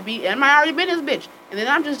 It might already been this bitch. And then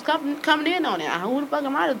I'm just coming in on it. Who the fuck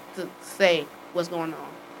am I to say what's going on?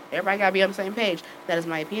 Everybody gotta be on the same page. That is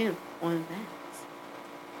my opinion on that.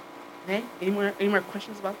 Okay? Any more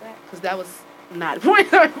questions about that? Because that was not a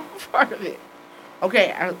point or part of it.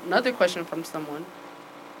 Okay, another question from someone.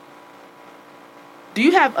 Do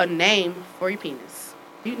you have a name for your penis?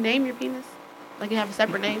 Do you name your penis? Like you have a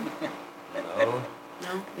separate name? No.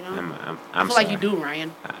 No, you don't. I'm I feel sorry. like you do,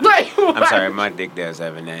 Ryan. Like, I'm sorry, my dick does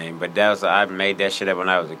have a name, but I made that shit up when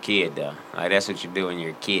I was a kid, though. Like that's what you do when you're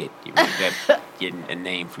a kid. You make that get a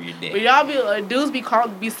name for your But dick. y'all dudes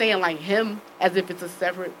be saying like him as if it's a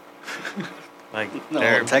separate, Like No,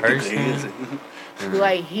 third technically, person. is it?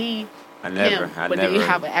 like he, I him, never. but then you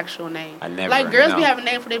have an actual name. I never, Like girls be no. having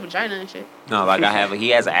a name for their vagina and shit. No, like he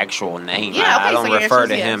has an actual name. Yeah, okay, I don't so your refer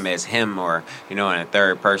to answer is him yes. as him or in a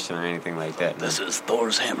third person or anything like that. This is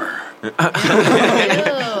Thor's hammer. Ew,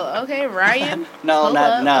 okay, Ryan. No, Hold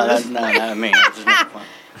not up. not me. It's just not fun.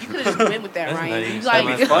 You could have just went with that, That's not Ryan. even You something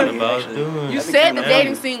like I thought funny, about actually. doing. you That'd be said kinda the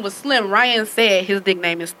dating funny. scene was slim. Ryan said his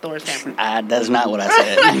nickname is Thor's hammer. That's not what I You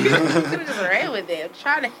said. could have just ran with it. I'm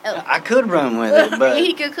trying to help. I could run with it, but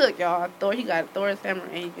he can cook, y'all. He got Thor's hammer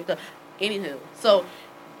and he can cook. Anywho, so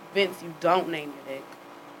Vince, you don't name your dick.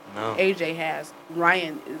 No. AJ has.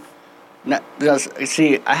 Ryan is.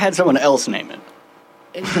 see, I had someone else name it.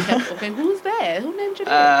 And he kept, okay, who's that? Who named your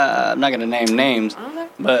dick? I'm not gonna name names, Okay.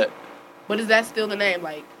 but But is that still the name?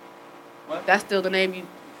 Like, What? that's still the name you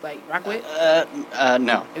like rock with?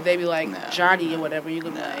 no. If they be like No. Johnny or whatever, you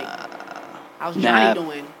could be like, how's Nah. Johnny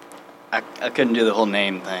doing? I couldn't do the whole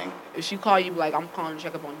name thing. If she call you, be like, I'm calling to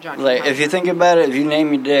check up on Johnny. Like, if you think about it, if you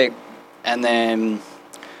name your dick and then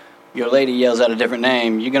your lady yells out a different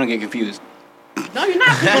name, you're gonna get confused. No, you're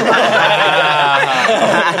not.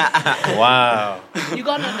 Wow. You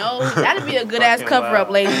gonna know. That'd be a good ass Fucking cover up,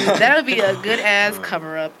 wow. ladies. That'd be a good ass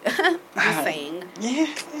cover up. Just saying. Yeah,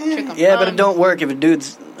 Trick 'em. yeah, but it don't work if a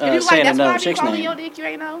dude's And you like, saying that's why I another be chick's calling name. your dick, you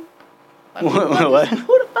ain't know? Like, What?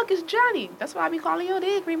 Who the fuck is Johnny? That's why I be calling your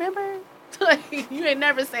dick, remember? You ain't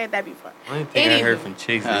never said that before. Only thing I Anywho. heard from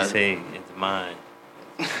chicks they say it's mine.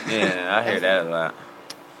 Yeah, I hear that a lot.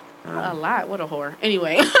 A lot. What a whore.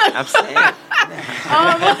 Anyway. I'm saying.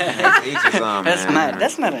 It's each his own, That's man. not.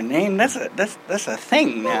 That's not a name. That's a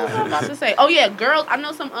thing What was I now. about to say? Oh yeah, girls. I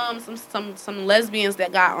know some lesbians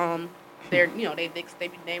that got their they dicks. They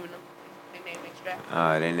be naming them. They name their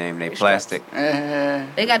strap. They name they plastic.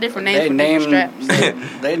 They got different names They for name. different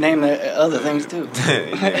straps. They name the other things too.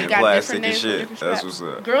 They They name got plastic different and names for shit. different That's straps.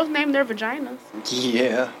 what's up. Girls name their vaginas.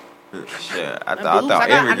 Yeah. Shit, I My thought boobs, I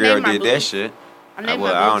every girl named my did that boobs. shit. I named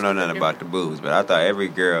Well, my I don't boobs know something nothing about the different. boobs, but I thought every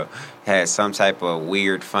girl had some type of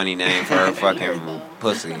weird, funny name for her fucking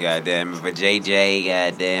pussy. Goddamn, for JJ,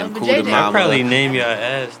 goddamn, For Kuda JJ. I Mama. probably name your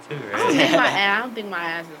ass too, I don't right? think my ass. I don't think my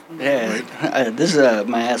ass is. Yeah. This is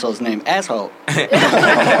my asshole's name. Asshole.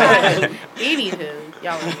 Anywho,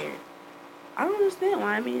 y'all are weird. I don't understand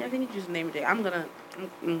why. I mean, I think you just name it. I'm gonna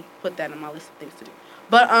put that on my list of things to do.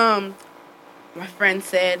 But my friend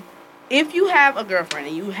said, if you have a girlfriend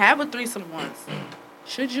and you have a threesome once,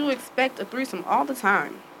 should you expect a threesome all the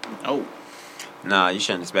time? Oh, Nah, you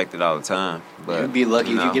shouldn't expect it all the time. But you'd be lucky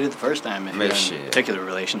if know. you get it the first time if you're in Shit. a particular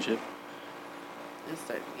relationship.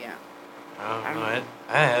 Yeah. I don't know.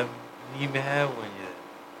 I haven't even had one yet.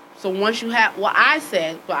 So once you have, well, I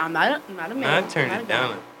said, but I'm not a man. I turned not it a guy.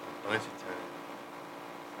 down a bunch of times.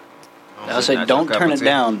 I'll say not don't your cup turn of it tea.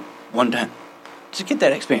 down one time. Just get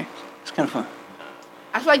that experience. It's kind of fun.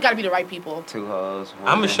 I feel like you gotta be the right people. 2 hoes.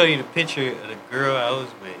 I'm gonna show you the picture of the girl I was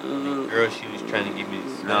with. The girl she was trying to get me to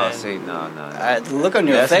No, smash. see, no. The look on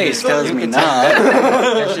your That's face good. tells You me can nah.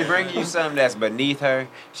 If she bring you something that's beneath her,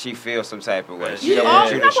 she feels some type of way. You She don't know, want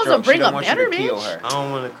you're you not supposed to stroke- bring she don't a want you better to kill bitch. her. I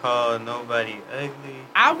don't want to call nobody ugly.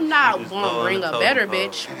 I'm not She was gonna low bring on a the better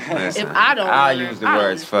totem bitch pole. Listen, if I don't. I'll want her. use the I don't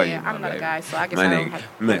words for you, understand. my I'm not a baby. guy, so I guess My I don't nigga, have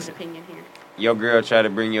an listen. opinion here. Your girl tried to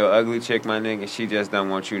bring you an ugly chick, my nigga. She just don't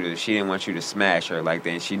want you to. She didn't want you to smash her like that.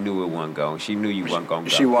 And she knew it wasn't going. She knew you wasn't going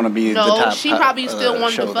to go. She want to be the No, top. she probably still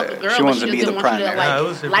wanted to show fuck a there. girl, She but wants she to just be the didn't want you to primary. like. Nah, it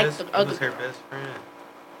was her like best. the It other- was her best friend.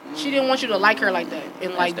 She didn't want you to like her like that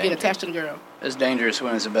and like get dangerous. attached to the girl. It's dangerous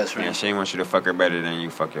when it's the best friend. Yeah, she didn't want you to fuck her better than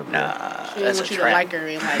you fuck your girl. Nah, She didn't that's a want you to trap. like her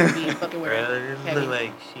and like be fucking with Bro, her. it Heavy. looked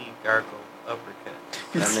like she gargled uppercut.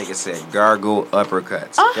 That nigga said gargle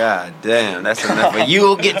uppercuts. Oh. God damn, that's enough for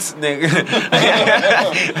you gets, nigga.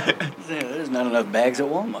 There's not enough bags at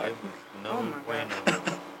Walmart. No Oh my way, no.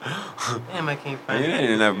 Damn, I can't find You it.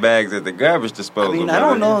 ain't enough bags at the garbage disposal. I mean, I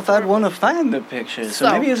don't brother. know if I'd want to find the pictures, so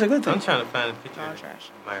So- maybe it's a good I'm thing. trying to find a picture Oh, of trash.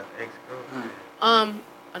 my ex-girlfriend.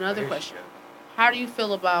 Another Here she question. go. How do you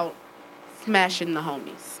feel about smashing the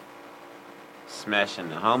homies? Smashing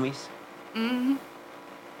the homies. Mm-hmm.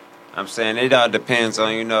 I'm saying it all depends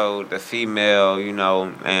on the female,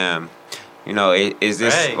 is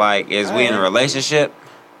this Right. like is we in a Right. relationship,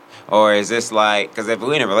 or is this like because if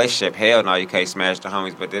we in a relationship, hell no, you can't smash the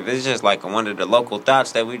homies. But if it's just like one of the local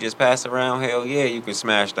thoughts that we just pass around, hell yeah, you can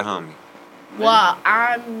smash the homie. Well,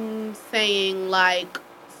 I'm saying like,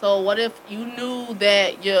 so what if you knew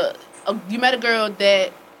that you met a girl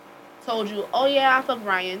that told you, oh yeah, I fuck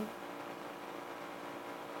Ryan,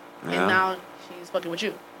 Yeah. and now she's fucking with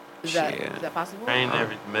you. Is that Shit. is that possible? I ain't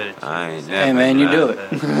never met a chick. I ain't that never. Hey, man, you said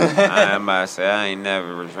do that. it. I'm about to say I ain't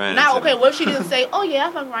never ran Now, into okay, them. what if she didn't say, oh yeah,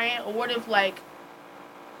 I fuck Ryan, or what if like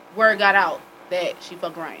word got out that she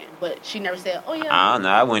fuck Ryan, but she never said, oh yeah. I don't know.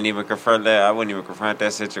 I wouldn't even confront that. I wouldn't even confront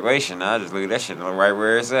that situation. I just leave that shit right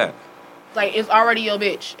where it's at. Like it's already your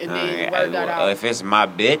bitch, and then word got out. If it's my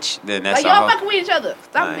bitch, then that's Like y'all all. fucking with each other.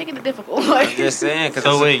 Stop Like, making it difficult. I'm Like, just saying. Cause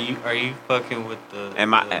So it's- wait, are you fucking with the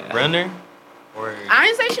runner? Or I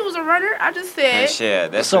didn't say she was a runner. I just said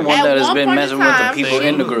shit, that's Someone At that has one been point in messing with the time, people she-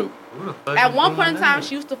 in the group. who the fuck at is one doing point in time that?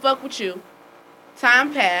 she used to fuck with you.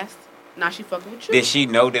 Time passed. Now she fucking with you. Did she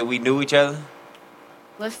know that we knew each other?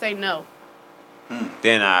 Let's say no.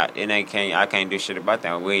 Then I can't do shit about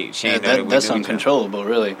that. She Yeah, ain't know that we that's knew uncontrollable,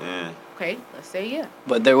 really. each other. Yeah. Okay, let's say yeah.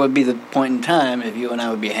 But there would be the point in time if you and I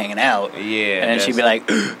would be hanging out, Yeah. and then she'd be that's-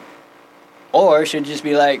 like, or she'd just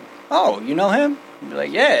be like, "Oh, you know him?" You'd be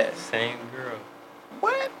like, "Yeah." Same girl.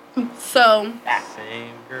 What? So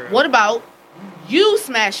Same girl. what about you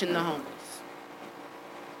smashing the homies?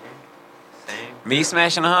 Same. me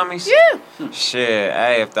smashing the homies? Yeah. Shit.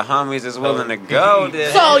 Hey, if the homies is willing to go,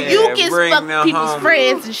 then So yeah, you can bring fuck the people's homies.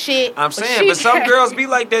 friends and shit. I'm saying, but some girls be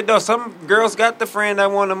like that though. Some girls got the friend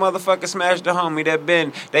that want to motherfucker smash the homie that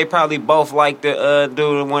they probably both like the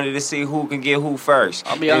dude and wanted to see who can get who first.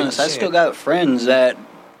 I'll be honest. I Shit. still got friends that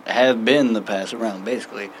have been the pass around.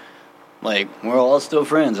 Basically, like we're all still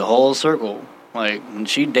friends, a whole circle. Like, and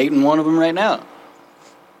she dating one of them right now.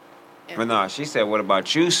 But no, she said, what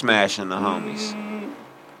about you smashing the homies?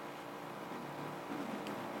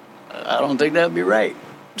 I don't think that'd be right.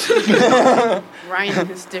 Ryan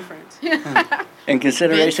is different. In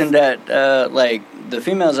consideration that, like, the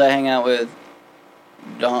females I hang out with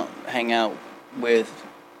don't hang out with,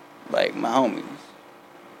 like, my homies.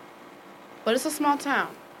 But it's a small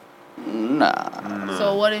town. Nah.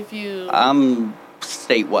 So what if you I'm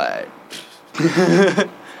statewide.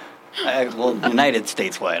 Well, United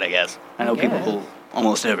Stateswide, I guess. I know Yeah. people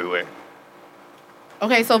almost everywhere.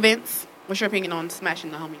 Okay, so Vince, what's your opinion on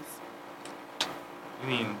smashing the homies? You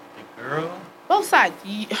mean the girl? Both sides.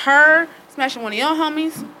 Her smashing one of your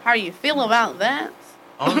homies. How do you feel about that?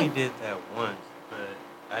 I only did that once, but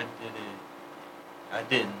I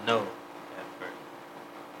didn't know at first.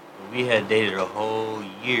 But we had dated a whole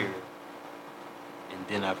year, and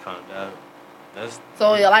then I found out.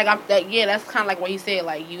 So like that's kind of like what he said.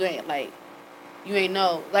 Like you ain't like You ain't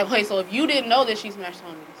know. Like, okay, so if you didn't know that she smashed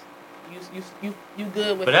homies, you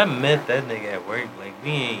good with But I met that nigga at work. Like, we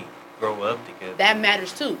ain't grow up together. that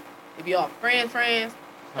matters too. If y'all friends.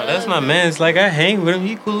 Oh, that's my man. It's like I hang with him.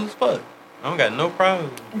 He cool as fuck. I don't got no problem.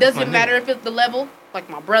 Does That's it my matter nigga. if it's the level? Like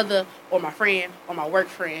my brother or my friend or my work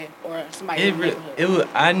friend or somebody in the neighborhood. It was.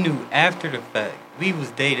 I knew after the fact. We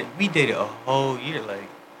dated a whole year. Like,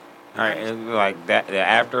 All right, it's like that. The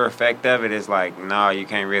after effect of it is like, no, you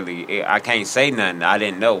can't really. I can't say nothing. I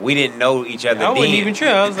didn't know. We didn't know each other. I wasn't then. even sure.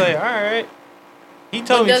 I was like, all right. He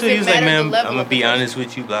told But me does too. He it was like, matter the man, I'm level gonna of be the honest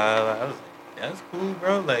with you. Blah, blah. I was like, that's cool,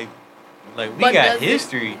 bro. Like we But got does it-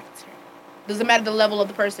 history. Does it matter the level of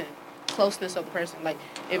the person, closeness of the person? Like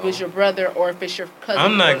if it's your brother or if it's your cousin.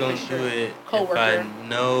 I'm or not if gonna it's do your it coworker. if I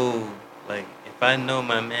know, like, if I know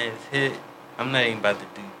my man's hit. I'm not even about to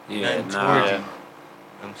do Yeah, nothing nah. towards you.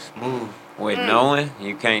 I'm smooth. With knowing,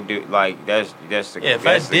 you can't do like that's the Yeah, if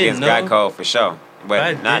I that's didn't against know- guy code for sure. If I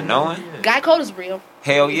But not didn't know, knowing, yeah. Guy code is real.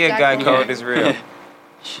 hell yeah, Guy guy code. code is real.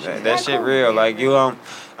 That shit code real. is Like real. you All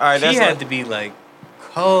right, She that's had like, to be like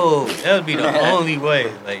cold. That would be the only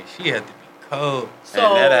way. Like she had to be cold. So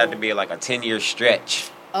and that had to be like a 10-year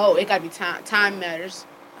stretch. Oh, it gotta be time. Time matters.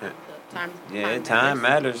 Time. Yeah, time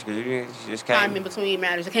matters because you just can't. Time in between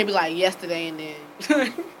matters. It can't be like yesterday and then.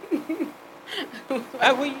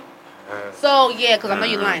 So yeah, because I know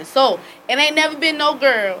you're lying. So it ain't never been no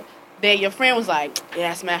girl that your friend was like,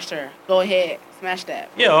 yeah, I smashed her. Go ahead, smash that.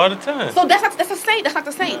 Yeah, all the time. So that's the same. That's not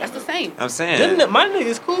the same. That's the same. I'm saying. My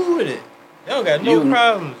niggas cool with it. They don't got no You-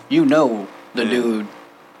 problems. You know the dude.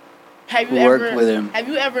 Have you Who worked ever with him. Have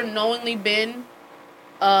you ever knowingly been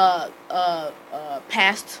passed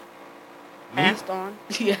on?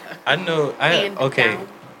 Yeah. I know. Hand Okay. down.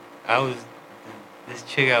 I was this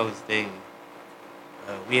chick I was dating.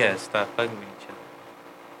 We had stopped fucking with each other,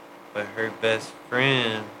 but her best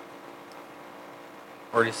friend,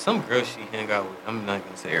 or there's some girl she hung out with. I'm not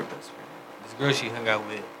gonna say her best friend. This girl she hung out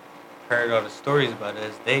with heard all the stories about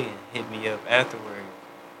us dating, hit me up afterward.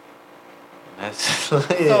 And that's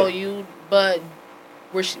So you, but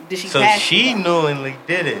did she So pass? she you? knowingly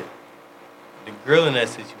did it. The girl in that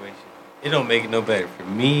situation, it don't make it no better for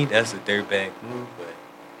me. That's a dirtbag move, but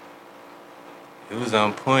it was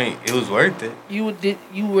on point. It was worth it. You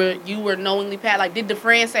were knowingly passed. Like, did the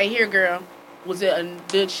friend say, "Here, girl"? Was it?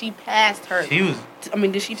 Did she pass her? She was. I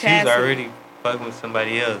mean, did she She pass? was him? already fucking with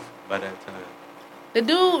somebody else by that time.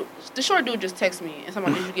 The short dude just texted me and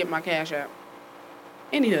somebody, did you get my cash app?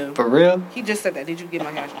 Anywho, For real? he just said that. Did you get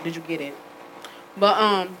my cash app? Did you get it?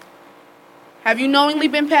 But have you knowingly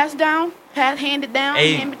been passed down? Handed down?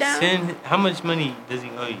 Hey, Handed down? send. How much money does he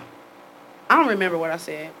owe you? I don't remember what I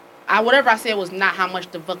said. Whatever I said was not how much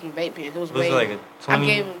the fucking vape pen. It was Was way. it like a 20? I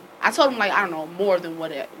gave him. I told him like I don't know more than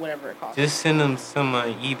whatever it cost. Just send him some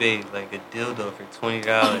on eBay, like a dildo for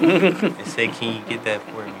 $20, and say, "Can you get that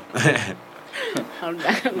for me?" I'm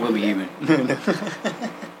not gonna We'll do be that. even.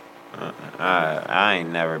 I ain't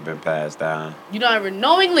never been passed down. You don't ever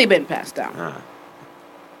knowingly been passed down. Nah.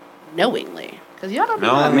 Knowingly, because y'all don't be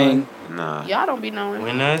No, knowing. I mean, nah. Y'all don't be knowing.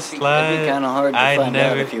 When I it'd slide, be kind of hard to I find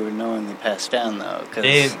never. out if you were knowingly passed down, though, because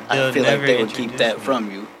They'll I feel like never they would keep introduce that me.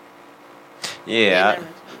 from you. Yeah, They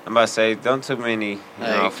never- I'm about to say, don't too many.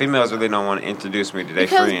 Like- Females really don't want to introduce me to their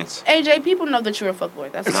Because friends. AJ, people know that you're a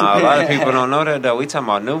fuckboy. That's Nah, a lot of people don't know that though. We talking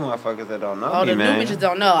about new motherfuckers that don't know all me, the man. new bitches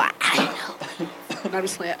don't know. I know. No, I'm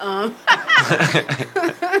just playing.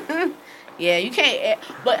 Yeah, you can't.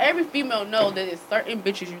 But every female know that it's certain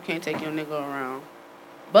bitches you can't take your nigga around.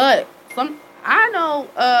 But I know.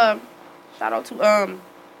 Shout out to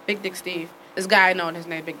Big Dick Steve. This guy I know, and his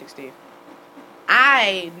name Big Dick Steve.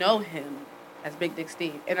 I know him as Big Dick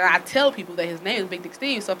Steve, and I tell people that his name is Big Dick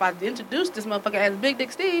Steve. So if I introduce this motherfucker as Big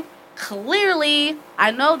Dick Steve, clearly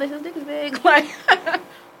I know that his dick is big. Like, but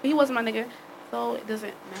he wasn't my nigga, so it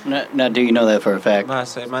doesn't matter. Now, do you know that for a I'm fact? about to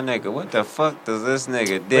say, my nigga, what the fuck does this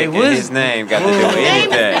nigga dick and what's- his name got to do Whoa. with His name is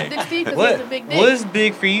Big anything? Dick Steve because he has a big dick. What's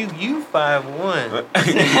big for you? You 5'1".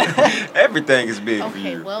 Everything is big for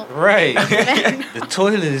Okay, you. well, Right. doesn't The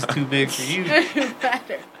toilet is too big for you.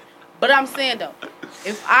 matter. But I'm saying though,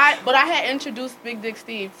 I had introduced Big Dick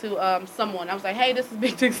Steve to someone. I was like, hey, this is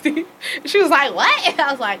Big Dick Steve. And she was like, what? And I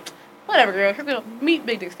was like, whatever, girl. You're gonna meet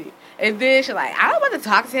Big Dick Steve. And then she's like, I'm about to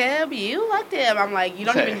talk to him. You liked him. I'm like, you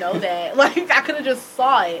don't even know that. Like, I could have just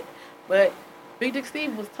saw it. But Big Dick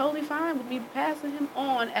Steve was totally fine with me passing him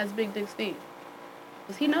on as Big Dick Steve.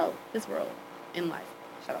 Because he knows his role in life.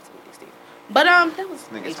 Shout out to Big Dick Steve. But, that was...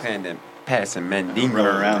 Niggas passing Mandingo Run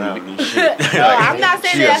around around you. and shit. No, I'm not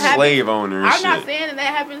saying she that a happens. slave owner and I'm shit. not saying that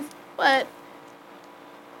happens, but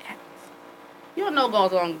it happens. You don't know what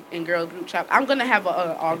goes on in girl group chat. I'm gonna have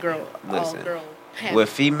a all girl Listen, panel. with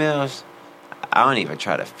females, I don't even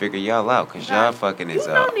try to figure y'all out because y'all fucking is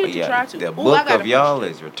You don't need to try to. the Ooh, I book got of a y'all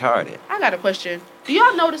question. is retarded. I got a question. Do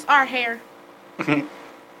y'all notice our hair?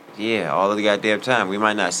 Yeah, all of the goddamn time. We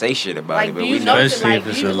might not say shit about Like, it, but do we you know. notice it? Especially Like, if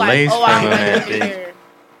it's do you a be like, lace oh, I front don't on like that her bitch. hair?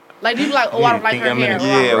 Like, do you be like, oh, I don't like think her I'm in hair?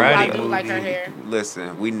 a Or Yeah, I right. do like her hair.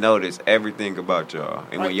 Listen, we notice everything about y'all,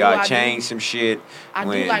 and Like, when do I y'all do? change some shit, I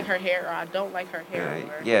when, do like her hair, or I don't like her hair.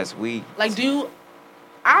 Or, yes, we. Like,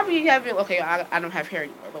 I be having, okay, I don't have hair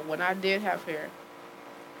anymore, but when I did have hair,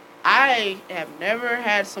 I have never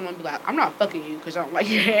had someone be like, I'm not fucking you because I don't like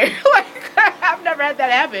your hair. Like, I've never had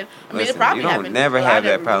that happen. I mean, Listen, it probably you don't happened. never but I have that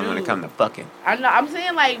never problem when it do. comes to fucking. I know. I'm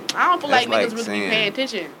saying, like, I don't feel That's like niggas like really saying, be paying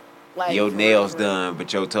attention. Like, Your for nails real, for real. done,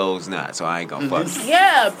 but your toes not, so I ain't gonna fuck you.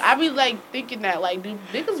 Yeah, I be like thinking that, like, do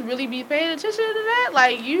niggas really be paying attention to that?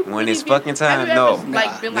 Like, you When really it's be, fucking time, have you no. ever,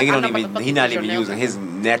 like, been like, Nigga I'm don't not about to even. fuck He you not because your even nails using are- his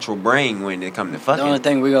natural brain when it come to The fucking. only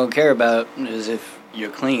thing we gonna care about is if you're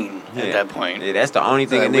clean Yeah. at that point. Yeah, that's the only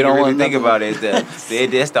thing Like, a we nigga don't really want think nothing. about is that.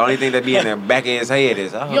 That's the only thing that be in the back of his head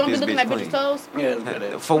is. I You hope don't be this looking bitch at clean. bitches' toes? Yeah, but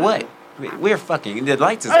it- For what? We're fucking. The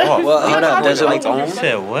lights is off. Well, hold up, Does there's the a- lights on?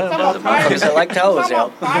 Said what? Talking about prior, motherfuckers that like toes, talking yo.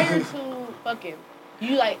 about prior to fucking,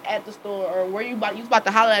 you like at the store or where you was about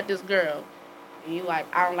to holler at this girl, and you like,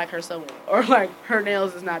 I don't like her sewing, or like her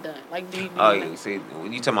nails is not done. Like, do you? Oh, you see,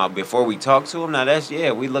 when you talking about before we talk to them? Now that's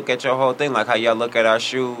we look at your whole thing like how y'all look at our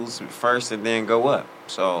shoes first and then go up.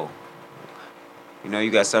 So,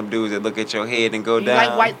 you got some dudes that look at your head and go You down.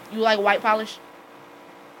 like white? You like white polish?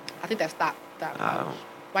 I think that's stop. I Polish. don't.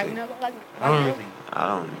 White nails, like. I don't really. I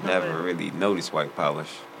don't never really notice white polish.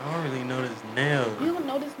 I don't really notice nails. You don't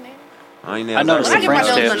notice nails? Only I noticed When I the get my French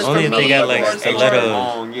nails tips. done, it's Only for if they me got, like, or- stilettos.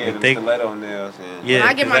 Long, yeah, If the they- stiletto nails. Yeah, When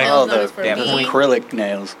I get my 'cause nails Oh, done, the it's for that me point. acrylic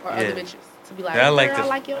nails. or Yeah. other bitches to be like, I like "Girl, the. I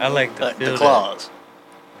like your I like the The feel. claws.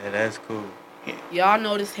 Yeah, that's cool. Y'all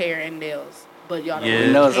notice hair and nails, but y'all don't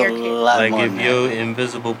Yeah. notice Knows a hair care. lot Like more if than your that.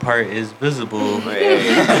 invisible part is visible, I'm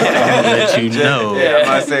Yeah. gonna let you know. Yeah, I'm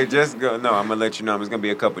gonna say just go. No, I'm gonna let you know. It's gonna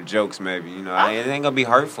be a couple jokes, maybe. It ain't gonna be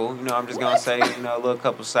hurtful. I'm just gonna say, a little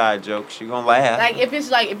couple side jokes. You gonna laugh. Like if it's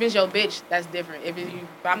your bitch, that's different. If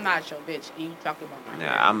I'm not your bitch, and you talking about my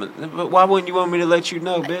hair. But why wouldn't you want me to let you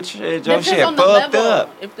know, bitch? Your Depends shit on the fucked level. up.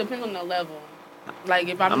 It depends on the level. Like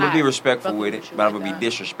if I'm I'm not gonna be respectful fucking with it, you but I'm like gonna be that.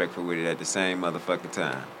 disrespectful with it at the same motherfucking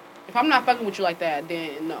time. If I'm not fucking with you like that,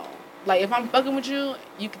 then no. Like if I'm fucking with you,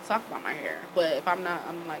 you can talk about my hair. But if I'm not,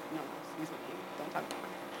 I'm like, no, excuse me, don't talk about my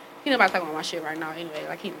hair. You know about talking about my shit right now. Anyway,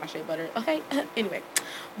 like keep my shit butter. Okay. Anyway,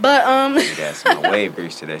 but You got some wave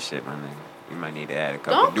grease to that shit, my nigga. You might need to add a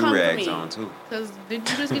couple Don't come for do-rags me. on too. Cause did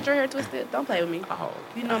you just get your hair twisted? Don't play with me. Oh,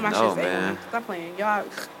 You know my I know, shit's man. man. Stop playing, y'all.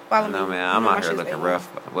 Follow me. No, man, You I'm know my out here shit's looking A1. rough,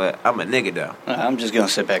 but I'm a nigga though. I'm just gonna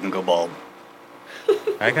sit back and go bald.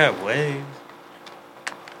 I got waves.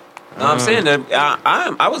 No, I'm saying that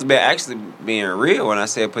I was actually being real when I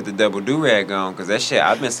said put the double do-rag on, because that shit,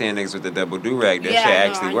 I've been seeing niggas with the double do-rag, that Yeah, shit I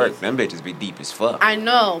know, actually I work. used Them bitches be deep as fuck. I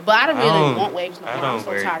know, but I don't really I don't- want waves no more. I I'm don't so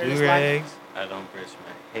wear tired of this life. do-rags. I don't brush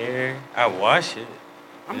my hair. I wash it.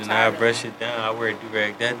 I'm and tired I of brush it down. I wear a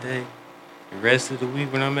do-rag that day. The rest of the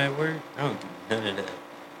week when I'm at work, I don't do none of that.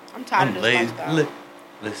 I'm tired I'm of this lazy. lifestyle.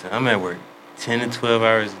 Listen, I'm at work 10 to 12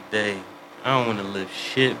 hours a day. I don't want to lift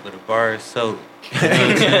shit but a bar of soap. You know what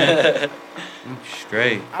I'm saying? I'm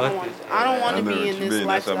straight. I don't Fuck want. this. I don't I want to know be what in you this mean. That's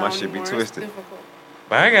why lifestyle my shit be anymore. twisted. It's difficult.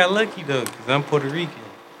 But I got lucky though, because I'm Puerto Rican.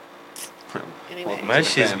 Anyway, My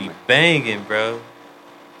shit be banging, bro.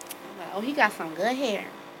 oh, he got some good hair.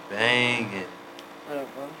 Banging. Whatever,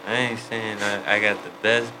 bro. I ain't saying I got the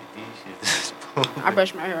best, but these shit is I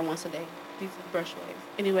brush my hair once a day. These are brush waves.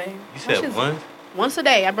 Anyway, You my said shit's- once? Once a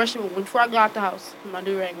day. I brush it before I go out the house. Put my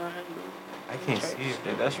do-rag on. I can't see it.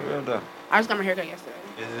 Yeah, that's real though. I just got my haircut yesterday.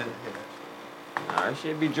 Is it? Nah, that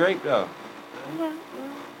shit be draped though. Okay, well,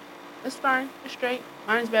 it's fine. It's straight.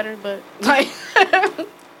 Mine's better, but like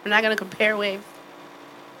we're not gonna compare waves.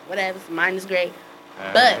 Whatever. Mine is great.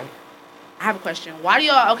 But I have a question. Why do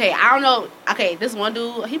y'all? Okay, I don't know. Okay, this one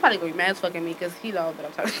dude, he probably gonna be mad as fucking me because he knows that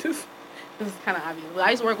I'm talking this. This is kind of obvious. But I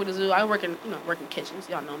used to work with this dude. I work in kitchens.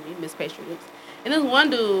 Y'all know me, Miss Pastry Lips. And this one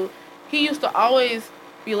dude, he used to always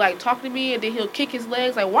be like talk to me, and then he'll kick his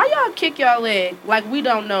legs. Like, why y'all kick y'all leg? Like we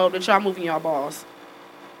don't know that y'all moving y'all balls.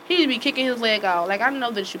 He'd be kicking his leg out. Like, I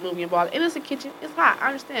know that you're moving your balls. And it's a kitchen. It's hot. I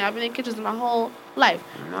understand. I've been in kitchens my whole life.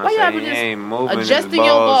 I'm Why y'all saying been he just ain't moving adjusting his your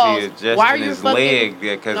balls, balls? he adjusting Why are you his fucking- leg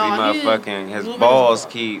because No, he he's motherfucking his moving his balls balls.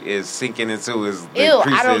 keep is sinking into his Ew,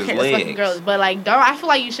 crease I of don't his care. It's fucking legs. girls. But, like, I feel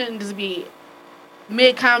like you shouldn't just be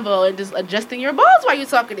mid combo and just adjusting your balls while you're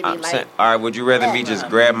talking to me. I'm Like, saying, all right, would you rather me just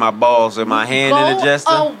grab my balls with my hand and adjust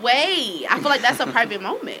go them? away. I feel like that's a private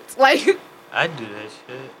moment. Like, I do that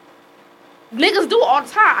shit. niggas do all the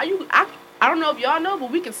time. I don't know if y'all know,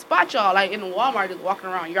 but we can spot y'all like in Walmart just walking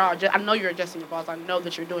around. I know you're adjusting your balls. I know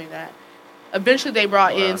that you're doing that. Eventually, they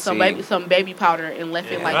brought in some baby powder and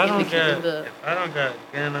left it like in the. If I don't got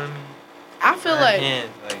gun on me, I feel my like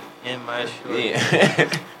hands like in my shorts. Yeah.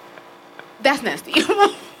 that's nasty.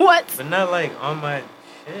 What? But not like on my shit.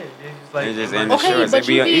 It's just like It's just in in my the Okay, shorts. but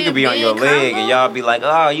You could be on your mid leg and combo? y'all be like,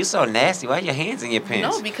 oh, you so nasty. Why your hands in your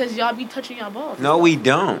pants? No, because y'all be touching your balls. No, we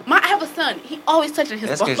don't. I have a son. He always touching his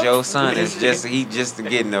That's balls. because your son is just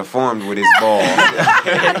getting informed with his balls.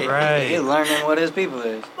 Right. He's learning what his people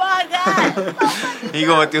is. My God. He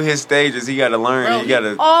going through his stages. He got to learn. Bro, He got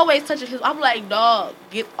to. always touching his. I'm like, dog,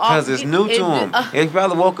 get off. Because it's new to him. Oh He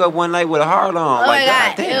probably woke up one night with a heart on. my Like,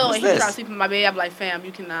 God. God damn, Ew, what's he trying to this? sleep in my bed. I'm like, fam,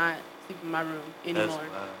 you cannot sleep in my room That's anymore.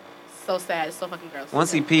 wild. So sad. It's so fucking gross.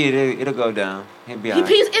 Once he pee, it'll go down. He'll be He alright.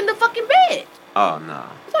 pees in the fucking bed. Oh, no.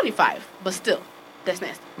 He's only 5, but still, that's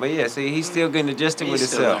nasty. But yeah, see, he's still getting adjusted with He's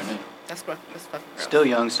still himself. learning. That's fucking gross. Still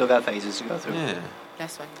young, still got phases to go through. Yeah.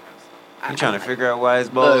 That's fucking gross. He trying to figure out why his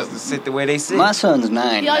balls Look, sit the way they sit. My son's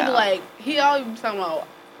 9 He always now. be like, he always be talking about,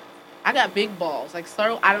 I got big balls. Like,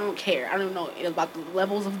 sir, I don't care. I don't know about the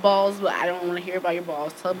levels of balls, but I don't want to hear about your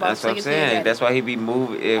balls. Tell about That's what I'm second saying. thing. That's why he be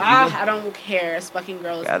moving. If you I don't care. It's fucking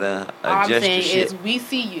gross. gotta All I'm adjust your saying shit. is, we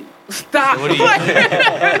see you. Stop. So what do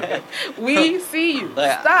you- We see you.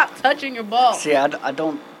 Like, Stop touching your balls. See, I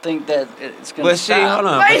don't think that it's going to But stop. shit, hold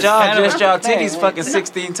on. Like, But y'all kind of adjust y'all thing, titties like- fucking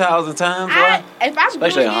 16,000 times, right? If I'm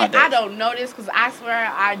Especially doing on it, hot I days. don't notice because I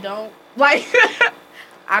swear I don't. Like,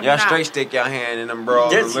 I'm Y'all not. straight stick y'all hand in them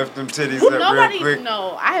bras and Yes. lift them titties Well, up nobody, real quick.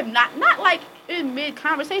 no, I have not like in mid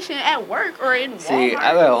conversation at work or in Walmart. See,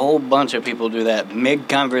 I've had a whole bunch of people do that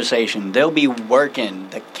mid-conversation. They'll be working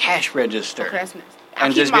the cash register. Okay, that's nasty. I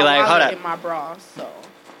And keep just my be like, wallet hold up. in my bra, so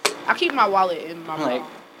I keep my wallet in my Like, bra.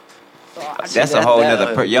 So I That's just, a whole that-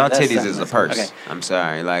 nother Y'all that's titties something is a that's- purse. okay. I'm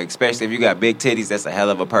sorry. Like, especially if you got big titties, that's a hell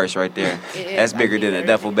of a purse right there. It is. That's I bigger keep than a everything.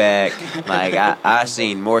 duffel bag. Like, I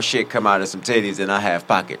seen more shit come out of some titties than I have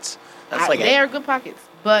pockets. That's like they a are good pockets,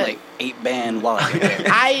 but 8-band wallet.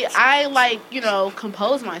 I like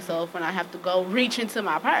compose myself when I have to go reach into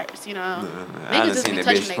my purse. I Niggas done just seen be a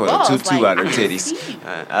touching bitch their pull a balls. tutu Like, out her I can titties. see you.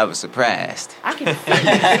 I was surprised. I can see you,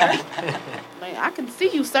 sir. Like, I can see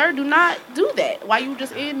you, sir. Do not do that while you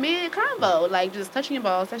just in mid combo, like just touching your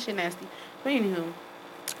balls. That shit nasty. But anywho,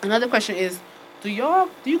 another question is, do you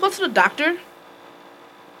go to the doctor?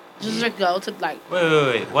 Just to go to like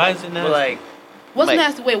Wait. Why is it nasty? Well, like, what's Like,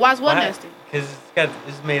 nasty? Wait, why is what nasty? Because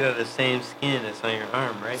it's made out of the same skin that's on your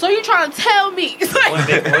arm, right? So you trying to tell me? One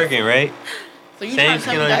big organ, right? So you Same trying to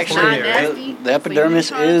tell skin me on that's your not forehead, nasty? right? The So you epidermis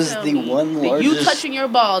trying to is tell the me one that largest. You touching your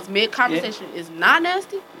balls mid conversation is not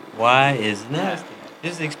nasty? Why is it nasty?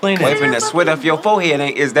 Just explain it. Wiping the sweat off your forehead,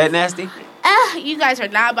 is that nasty? You guys are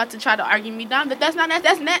not about to try to argue me down, but that's not nasty.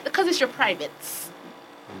 That's nasty because it's your privates.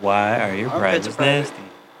 Why are your Armpits privates are private. nasty?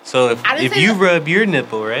 So I didn't if say you that. rub your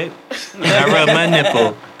nipple, right, and I rub my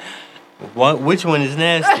nipple, which one is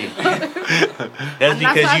nasty? That's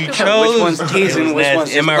not because you talking about chose. which one's teasing, it was which nasty.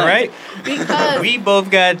 one's Am I just right? Because We both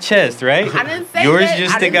got chest, right? I didn't say Yours that.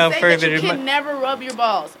 just I stick didn't out say further that you than can mine. never rub your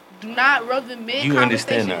balls. Do not rub them mid You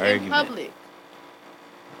conversation understand the in argument. public.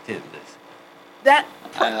 Titless. That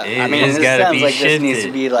I mean, It's this gotta sounds be like this needs to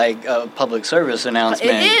shifted. be like a public service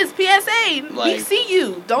announcement. it is PSA. we Like- see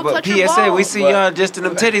you. Don't But touch your balls. PSA, we see But- y'all adjusting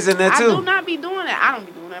them titties in there I do too. not be doing that. I don't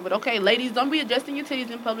be doing that. But okay, ladies, don't be adjusting your titties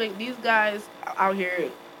in public. These guys out here,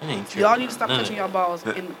 I ain't tripping y'all need to stop on none touching of your balls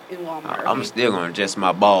in Walmart. I'm okay? still gonna adjust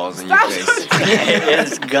my balls in your Stop face.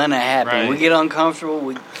 It's gonna happen. Right. We get uncomfortable.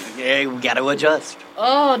 We gotta adjust.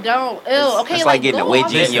 Oh, don't. Ew. Okay, it's like getting a go wedgie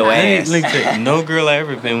off in this your side. ass. Look, no girl I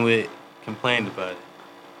ever been with complained about it.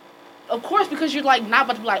 Of course, because you're like not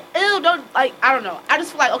about to be like, ew, don't like. I don't know. I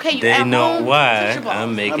just feel like okay, you They at know home, why touch your balls.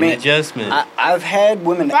 I'm making I mean, adjustments. I've had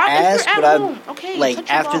women Fine, if you're ask, at but I've home, okay, like touch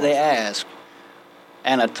your after they balls. ask,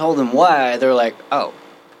 and I told them why. They're like, "Oh,"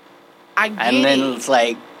 I get and then it. it's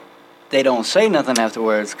like they don't say nothing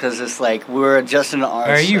afterwards because it's like we're adjusting ourselves.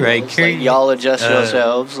 Are you right, Carrie? Like, y'all adjust Uh,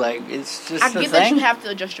 yourselves. Like it's just I a get that thing. you have to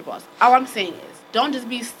adjust your balls. All I'm saying is, don't just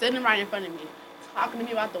be sitting right in front of me, talking to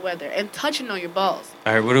me about the weather and touching on your balls.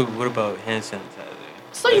 All right, what about hand sanitizer?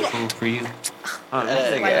 So you- That food for you? This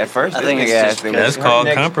nigga, Like- at first, I this think nigga it's asked just me, That's what's her called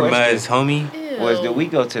next compromise, homie. Ew. Was did we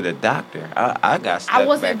go to the doctor? I got stuck I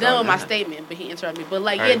wasn't back done on with my that. statement, but he interrupted me. But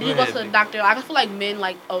like, Alright, yeah, did you go go to ahead, the Vic. doctor? Like, I feel like men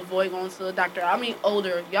like avoid going to the doctor. I mean,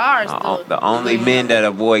 older. Y'all are still The only men that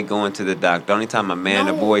avoid going to the doctor. The only time a man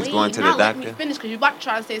No, avoids wait, going to the not let doctor. me finish because you're about to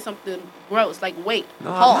try to say something gross. Like, wait,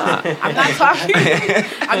 No, pause. I'm not.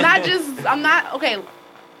 I'm not talking. I'm not. Okay,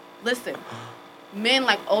 listen. Men,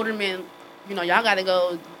 like older men, you know, y'all gotta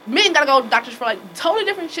go. Men gotta go to doctors for like totally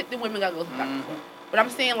different shit than women gotta go to the doctor for. But I'm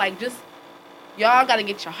saying like just y'all gotta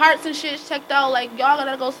get your hearts and shit checked out. Like y'all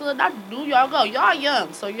gotta go to the doctor. Do y'all go? Y'all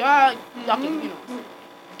young, so y'all can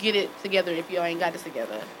get it together if y'all ain't got it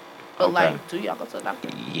together. But Okay. like, do y'all go to the doctor?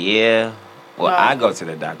 Yeah. Well, No. I go to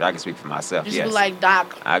the doctor. I can speak for myself. Just yes. be like,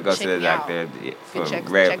 doc. I go to check the me out. doctor for check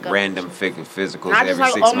up. random physicals Not every just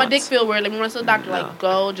like, 6 oh, my dick months. feel weird. Let me run to the doctor. No. Like,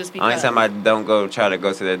 go just because. Only time I don't try to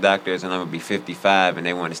go to the doctor is when I'm gonna be 55 and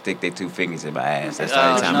they want to stick their 2 fingers in my ass. That's the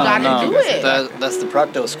only But time you I gotta do it. That's the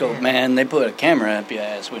proctoscope, man. They put a camera up your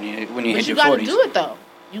ass when you hit But your you gotta 40s. do it though.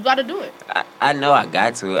 You gotta do it. I know I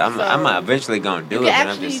got to. I'm So, eventually gonna do You it, can but I'm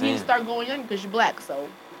actually just need saying. to start going young because you're black. So you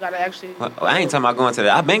gotta actually. Well, I ain't talking about going to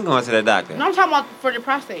the. I've been going to the doctor. No, I'm talking about for the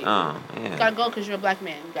prostate. Oh, You yeah. gotta go because you're a black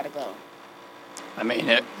man. You gotta go. I mean,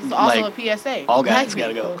 It's also like, a PSA. all Black guys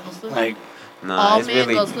men gotta go. to the Like, No, all it's men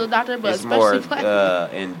really go to the doctor, but it's more especially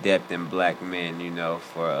black men. in depth in black men, you know,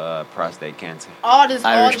 for prostate cancer. All the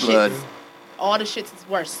Irish blood. shits, all the shits is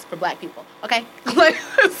worse for black people. Okay, like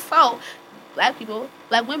so, black people,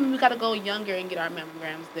 black women, we gotta go younger and get our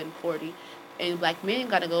mammograms than 40, and black men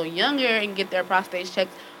gotta go younger and get their prostates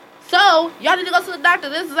checked. So y'all need to go to the doctor.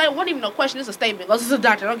 This is like wasn't even no question. This is a statement. Go to the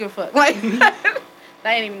doctor. Don't give a fuck. Like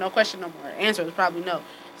that ain't even no question no more. Answer is probably no.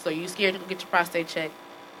 So you scared to go get your prostate checked?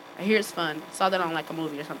 I hear it's fun. Saw that on like a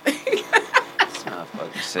movie or something. This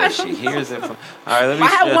motherfucker says she hears it from. All right, let me. I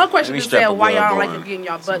had strap- one question let me to strap say a why y'all glove like on. getting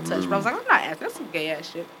y'all butt touched. But I was like, I'm not asking. That's some gay ass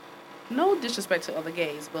shit. No disrespect to other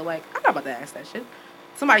gays, but like, I'm not about to ask that shit.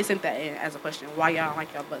 Somebody sent that in as a question. Why y'all don't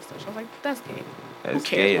like y'all butt touched? I was like, that's gay. Who That's cares?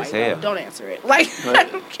 gay why as y'all hell. don't answer it. Like,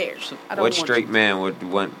 who cares? I don't What want straight to. man would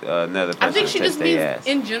want another person I think she to touch just means their ass?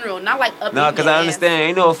 in general, not like up. No, in because your I ass. understand.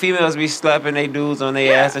 You know, females be slapping their dudes on their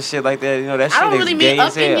Yeah. ass and shit like that. You know, that I shit don't is really gay mean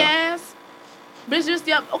as up in your hell. ass. But it's just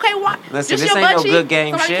okay. Why? Listen, just this your ain't butt no cheek? good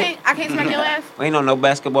game Somebody shit. I can't smack your ass. We ain't on no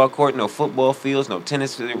basketball court, no football fields, no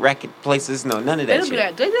tennis racket places, no none of They that don't do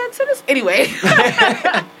shit. that. They do that to this anyway.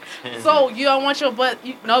 So you don't want your butt?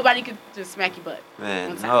 Nobody could just smack your butt. Man,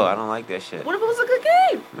 one time. no, I don't like that shit. What if it was a good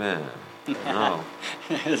game? Man, no.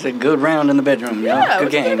 it's a good round in the bedroom, yo. Yeah, Good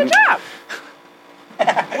what if you game. did a good job?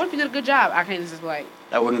 What if you did a good job? I can't just be like,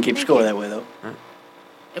 I wouldn't keep score that way, though.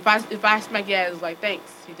 if I smack your ass, it's like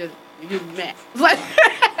thanks. You did mad. It's like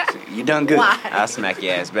You done good. why? I smack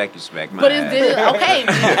your ass back, you smack my But ass. it's okay. You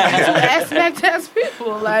ass smack ass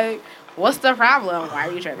people. Like, what's the problem? Why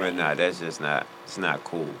are you trying? But nah, that's just not. It's not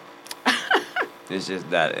cool. It's just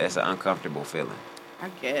that it's an uncomfortable feeling. I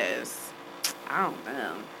guess. I don't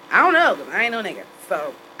know. I don't know, 'cause I ain't no nigga.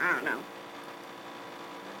 So, I don't know.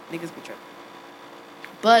 Niggas be tripping.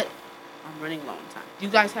 But, I'm running low on time. Do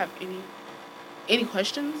you guys have any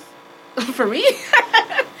questions for me?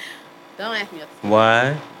 Don't ask me what to say.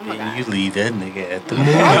 Why Oh my didn't you God. leave that nigga at the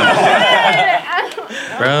movie?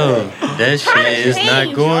 Bro, that shit is not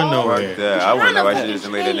change, going y'all. nowhere. I wonder trying why to she just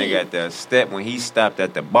leave that change. nigga at the step when he stopped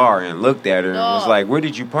at the bar and looked at her and was Dog. like, "Where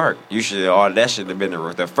did you park?" You should. Oh, that should have been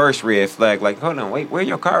the first red flag. Like, hold on, wait, where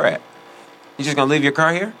your car at? You just gonna leave your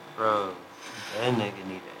car here? Bro, that nigga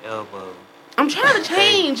need an elbow. I'm trying to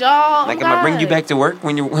change, y'all. Like, Oh, am I bring you God. back to work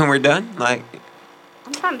when we're done? Like,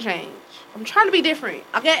 I'm trying to change. I'm trying to be different.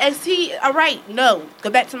 Okay, and see, all right, no. Go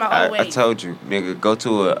back to my old I ways. told you, nigga, go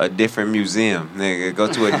to a different museum, nigga. Go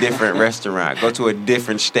to a different restaurant. Go to a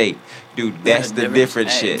different state. Dude, that's the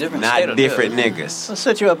different shit. different state Not will different do it. niggas. Let's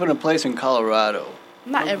set you up in a place in Colorado.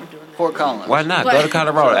 I'm not ever doing that. Fort Collins. Why not? But- Go to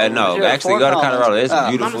Colorado. No, Yeah, actually, Fort go to Collins. Colorado. It's Ah.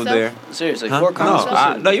 beautiful By there. myself? Seriously, Huh? Fort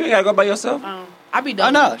Collins. No, you ain't gotta go by yourself. I'd be Oh,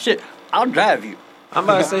 done. no, shit. I'll drive you. I'm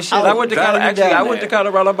about to say shit. I'll I went to drive Colorado. you Actually, down I went to there.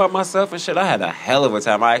 Colorado by myself and shit. I had a hell of a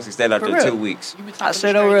time. I actually stayed out For there real? 2 weeks. You be I talking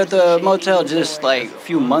stayed to over at strangers the and motel shaking your just voice. like a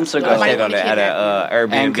few months I ago. Somebody stayed on wanna at a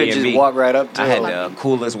And Airbnb. could just walk right up to I had it. the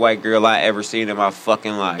coolest white girl I ever seen in my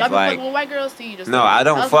fucking life. Y'all be Like, fucking with white girls? See, you just no, I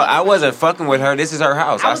don't fuck. I wasn't fucking with her. This is her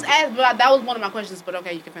house. I was asked, but that was one of my questions. But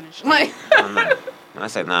okay, you can finish. Like, I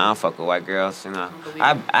said, nah, I don't fuck with white girls. You know, believe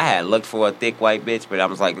I it. had looked for a thick white bitch, but I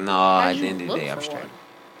was like, nah. How'd At the you end of the look day, I'm for straight. one?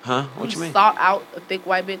 Huh? What you mean? Sought out a thick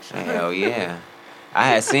white bitch. Hell yeah. I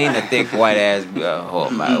had seen the thick white ass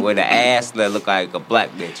with the ass that looked like a black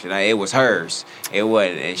bitch, and it was hers. It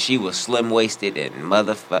wasn't, and she was slim waisted and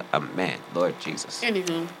man, Lord Jesus.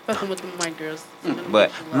 Anywho, fucking with them white girls.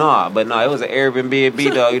 But no, it was an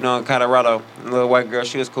Airbnb though, in Colorado. Little white girl,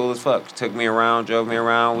 she was cool as fuck. Took me around, drove me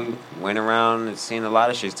around. We went around and seen a lot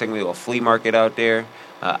of shit. Took me to a flea market out there,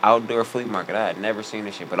 outdoor flea market. I had never seen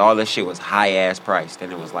this shit, but all this shit was high ass priced,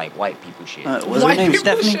 and it was like white people shit. Was her name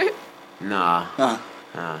Stephanie? Shit? Nah.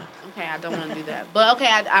 Okay, I don't want to do that. But okay,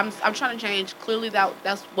 I'm trying to change. Clearly that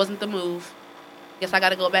wasn't the move. Guess I got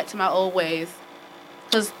to go back to my old ways.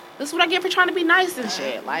 Cause this is what I get for trying to be nice and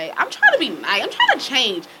shit. Like, I'm trying to be nice. I'm trying to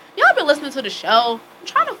change. Y'all been listening to the show. I'm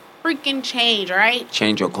trying to freaking change, all right?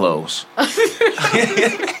 Change your clothes. I'm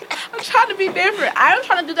trying to be different. I'm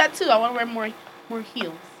trying to do that too. I want to wear more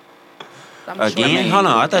heels. Again? Hold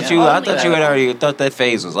on. I thought you had already thought that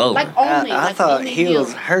phase was over. Like only. I thought only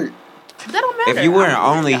heels hurt. But that don't matter. If you wearing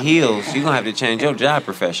only heels, you're going to have to change your job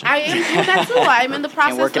profession. I am doing that too. I'm in the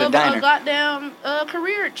process work at a of diner. a goddamn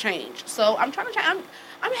career change. So I'm trying to change.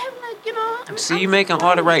 I'm having like, See, you making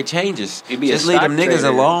all the right changes. You be a Just leave them stock niggas trader.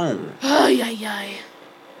 alone. Ay.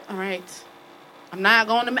 All right. I'm not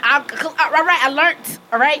going to. All right, I learned.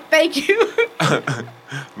 All right, thank you.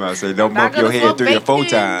 I say, don't Not bump your gonna head smoke 3 or 4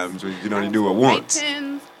 bacons. times. You can only do it once.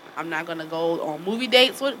 I'm not going to go on movie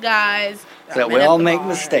dates with guys. So we all make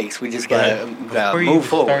mistakes. We just gotta Before you move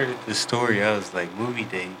forward. started the story, I was like, movie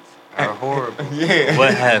dates are horrible. Yeah.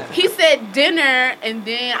 What happened? He said dinner, and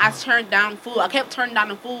then I turned down food. I kept turning down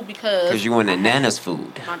the food because Because you want Nana's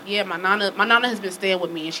food. my nana has been staying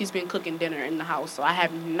with me, and she's been cooking dinner in the house. So I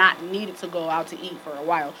have not needed to go out to eat for a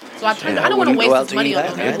while. So I turned. Yeah, I don't want to wouldn't go out waste to this money eat on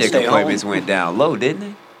either. no Your I'd food. stay dick home. appointments went down low, didn't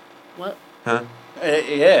they? What? Huh?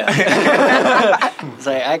 Yeah. It's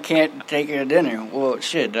like, I can't take her to dinner. Well,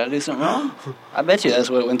 shit, did I do something wrong? I bet you that's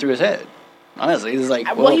what went through his head. Honestly, he was like,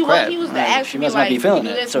 well, he crap. was to Like, ask she me must like, not be feeling "You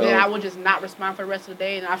do it. this," So and then I would just not respond for the rest of the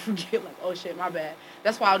day, and I forget like, oh shit, my bad.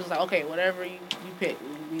 That's why I was just like, okay, whatever you pick,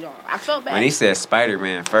 we don't. I felt bad. When he said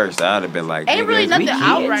Spider-Man first, I would have been like, Ain't really nigga, is we nothing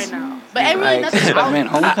out kids? right now, but ain't really Like, nothing out. Spider-Man I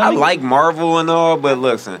Homecoming? like Marvel and all, but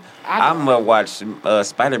listen, I I'm gonna watch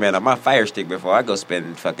Spider-Man on my Fire Stick before I go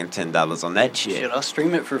spend fucking $10 on that shit. Shit, I'll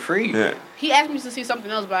stream it for free. Yeah. He asked me to see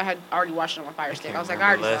something else, but I had already watched it on my Fire Stick. I was like, I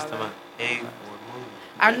already last saw time that. I paid for a movie.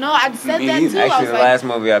 I know, I said Me that either. too. I Actually, was the like, last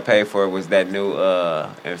movie I paid for was that new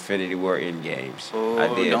Infinity War Endgames. Oh,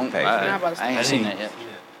 I did don't pay for lie. that. I ain't seen that yet.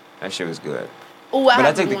 That shit was good. ooh, But I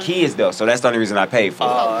have took the one- kids though, so that's the only reason I paid for it.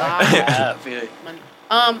 I feel it. money.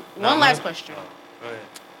 No, One last question. Oh, go ahead.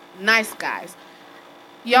 Nice guys.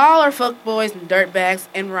 Y'all are fuckboys and dirtbags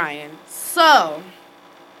and Ryan. So,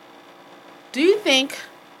 do you think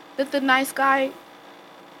that the nice guy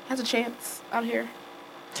has a chance out here?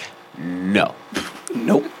 No.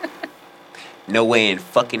 Nope. No way in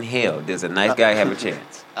fucking hell does a nice guy have a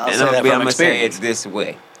chance. I'll and say that I'm from gonna say experience. it's this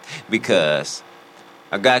way. Because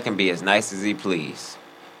a guy can be as nice as he please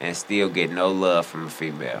and still get no love from a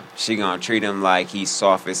female. She gonna treat him like he's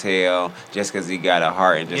soft as hell just because he got a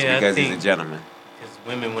heart and just Yeah, I because he's a think- gentleman. Because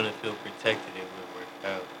women wouldn't feel protected, it would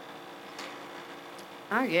work out.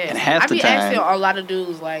 I guess. And half I the be time- asking a lot of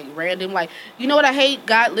dudes like random, like, you know what I hate?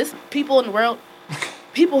 God, listen, people in the world,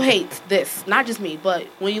 people hate this. Not just me, but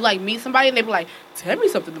when you like meet somebody and they be like, tell me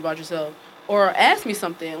something about yourself, or ask me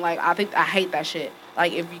something. Like, I hate that shit.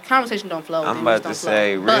 Like, if your conversation don't flow, I'm then about it to just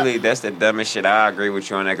say, don't flow. really, that's the dumbest shit. I agree with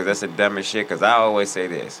you on that because that's the dumbest shit. Because I always say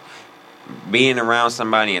this. Being around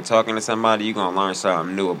somebody and talking to somebody, you're going to learn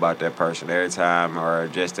something new about that person every time, or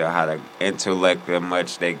just how to intellect how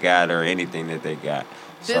much they got or anything that they got.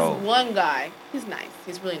 This So, one guy, he's nice.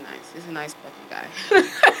 He's really nice. He's a nice fucking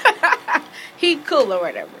guy. He cool or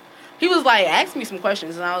whatever. He was like, ask me some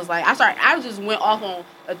questions, and I was like, I just went off on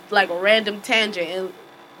a random tangent, and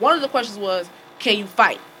one of the questions was, can you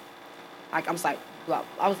fight? Like, I'm just like, blah.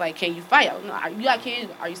 I was like, can you fight? I was like, you got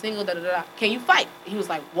kids? Are you single? Da da da. Can you fight? He was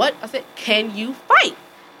like, what? I said, can you fight?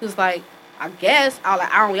 He was like, I guess. I was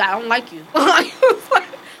like, I don't like you. He was like,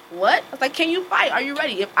 what? I was like, can you fight? Are you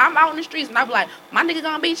ready? If I'm out in the streets and I be like, my nigga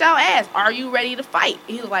gonna beat y'all ass, are you ready to fight?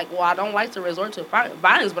 He was like, well, I don't like to resort to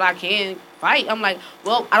violence, but I can fight. I'm like,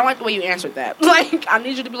 well, I don't like the way you answered that. Like, I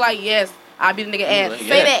need you to be like, yes, I'll beat a nigga ass. Like, Say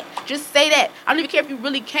yeah. that. Just say that. I don't even care if you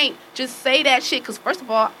really can't. Just say that shit. Because first of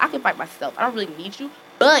all, I can fight myself. I don't really need you.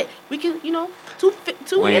 But we can, two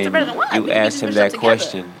when heads are better than one. you We can asked do him this that shit together.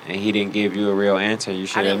 question and he didn't give you a real answer, you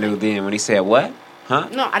should have didn't knew like then when he said, what? Huh?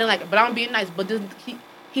 No, I didn't like it. But I'm being nice. But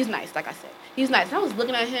he's nice, like I said. He's nice. And I was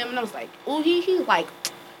looking at him and I was like, oh, he like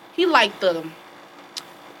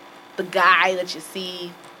the guy that you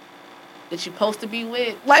see that you're supposed to be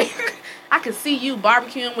with. Like, I can see you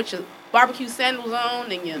barbecuing with your barbecue sandals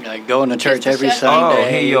on and your Like going to church Just to every shut- Oh,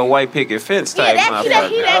 Sunday. he your white picket fence yeah, type he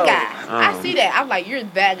that motherfucker. guy. Oh. I see that. I'm like, you're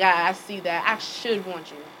that guy. I see that. I should want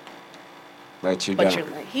you. But you But don't. you're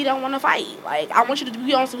like, he don't want to fight. Like, I want you to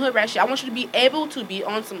be on some hood rat shit. I want you to be able to be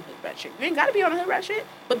on some hood rat shit. You ain't got to be on the hood rat shit,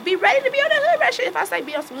 but be ready to be on the hood rat shit if I say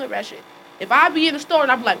be on some hood rat shit. If I be in the store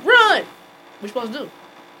and I be like, run, what you supposed to do?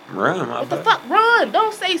 Run, What the fuck? Run.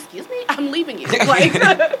 Don't say, excuse me, I'm leaving you. Like,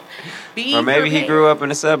 be Or maybe he prepared. grew up in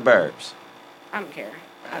the suburbs. I don't care.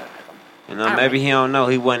 I don't like him. You know, I don't maybe like he don't know.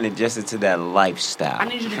 He wasn't adjusted to that lifestyle. I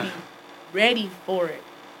need you to be ready for it.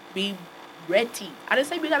 Be ready. I didn't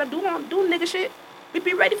say we gotta do nigga shit.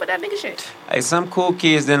 Be ready for that nigga shit. Hey, some cool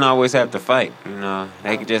kids didn't always have to fight. You know,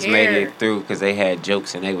 they don't just made care. it through because they had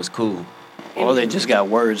jokes and they was cool. Or they just got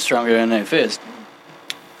words stronger than their fist.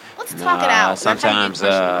 Let's talk it out. Sometimes,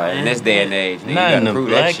 in this day and age, you Not in gotta the prove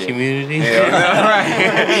black that shit. community. Yeah,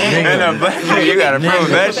 right. In the black community, you gotta prove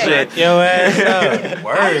that shit. Yo ass up. I was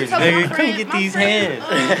Words, telling my nigga. Come friend- get my these friend, hands. my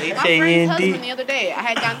friend's husband H-A-N-D. the other day, I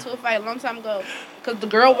had gotten into a fight a long time ago because the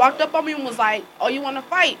girl walked up on me and was like, "Oh, you want to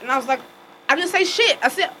fight?" And I was like, "I didn't say shit." I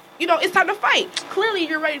said, "You know, it's time to fight. Clearly,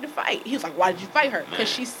 you're ready to fight." He was like, "Why did you fight her?" Because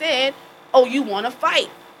she said, "Oh, you want to fight."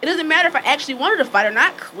 It doesn't matter if I actually wanted to fight or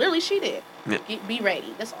not. Clearly, she did. Yeah. Be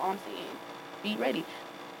ready. That's all I'm saying. Be ready.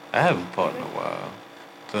 I haven't fought in a while.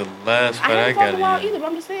 The last I fight I haven't fought in got a while in. either, but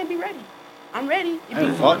I'm just saying, be ready. I'm ready. I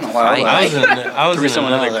haven't fought in a while. Fight. I was Threw in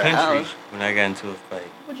someone out of another their country house. when I got into a fight.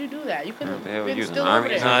 Would you do that? You could have the hell been you in the still army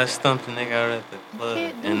over or there. No, I stumped a nigga out at the club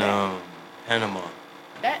can't do in that. Panama.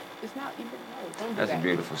 That is not even. No, don't do That's a that.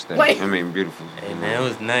 beautiful state. Wait. I mean, beautiful. Hey man, it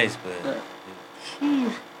was nice, but Don't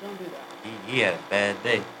do that. he had a bad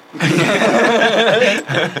day.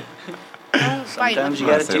 Don't fight. Sometimes you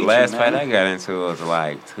I gotta said teach last him, fight man. I got into was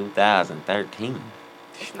like 2013.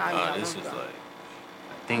 It's not even This that was long like, ago.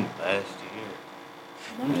 I think last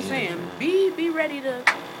year. I'm just saying, be ready to,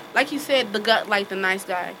 like you said, the nice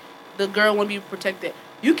guy, the girl want to be protected.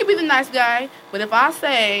 You can be the nice guy, but if I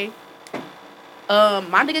say,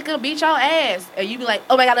 my nigga gonna beat y'all ass, and you be like,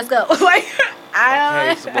 oh my god, let's go. Like,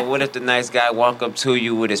 Okay, so, but what if the nice guy walk up to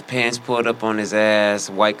you with his pants pulled up on his ass,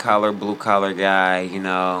 white collar, blue collar guy, you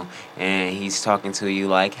know, and he's talking to you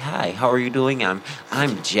like, "Hi, how are you doing? I'm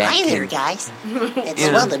Jack." Hi there, guys. It's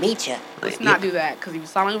Yeah. swell to meet you. let's not do that because he was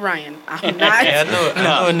sounding like Ryan. I'm Yeah, not. I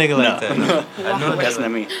know a nigga like that. I know a That's nigga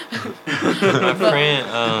not me. My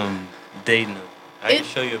friend dating him. I can It-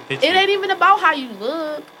 show you a picture. It ain't even about how you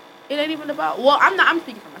look. It ain't even about. Well, I'm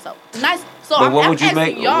speaking for myself. Nice. So But I'm, what I'm would you asking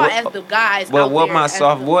make- y'all what- as the guys. But out what there my as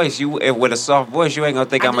soft the- voice? With a soft voice, you ain't gonna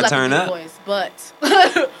think I I'm do gonna like a turn deep up. voice,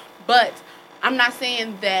 but I'm not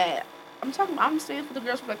saying that. I'm saying for the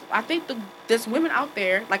girls' perspective. I think there's women out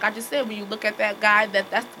there, like I just said, when you look at that guy, that's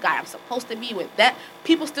the guy I'm supposed to be with. That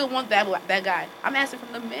people still want that guy. I'm asking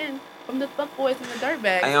from the men, from the fuckboys and the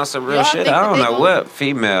dirtbags. I on some real Y'all shit. think I that don't they know gonna- what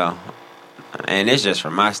female, and it's just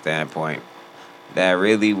from my standpoint, that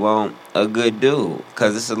really want a good dude.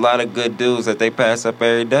 Cause it's a lot of good dudes that they pass up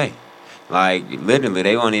every day. Like literally,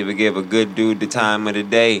 they won't even give a good dude the time of the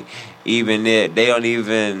day. Even if they don't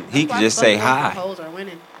even, he That's can why just say fuckboys and hi. Hoes are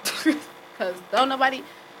winning, cause don't nobody.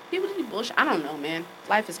 People just be bullshit. I don't know, man.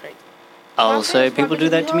 Life is crazy. I'll Why say can't- why people do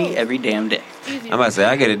can't that we to me hoes? every damn day. It's easier. I'm about to say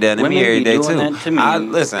I get it done to Women me every be day doing too. that to me I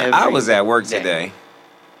every was at work day. today,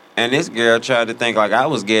 and this girl tried to think like I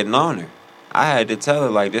was getting on her. I had to tell her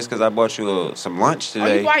like this because I bought you some lunch Are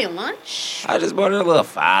today. you buying lunch? I just bought her a little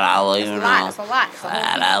 $5, you It's a know. lot. It's a lot. It's a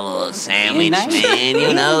whole $5 sandwich, nice. man.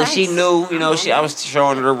 You know, she Nice. knew. You know, I was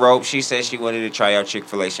showing her the rope. She said she wanted to try out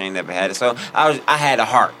Chick-fil-A. She ain't never had it, so I had a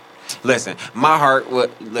heart. Listen, my heart was.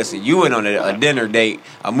 Listen, you went on a dinner date,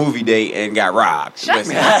 a movie date, and got robbed. Shut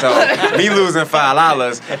Listen, me up. so me losing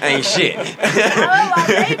 $5 ain't shit. I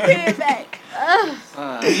want my baby back.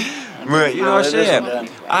 But you know, Well, this shit. one done.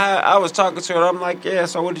 I was talking to her. I'm like, yeah.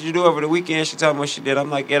 So what did you do over the weekend? She told me what she did. I'm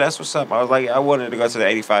like, yeah, that's what's up. I was like, I wanted to go to the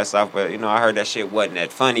 85 South, but you know, I heard that shit wasn't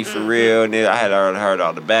that funny for real. And then I had already heard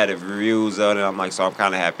all the bad reviews on it. I'm like, so I'm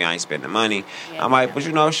kind of happy I ain't spending money. Yeah, I'm like, yeah. but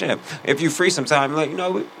you know, shit. If you free sometime, like, you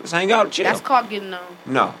know, let's hang out, chill. That's called getting on.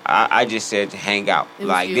 No, I just said hang out. It was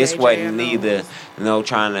Like you, this AJ, wasn't I know. neither. No,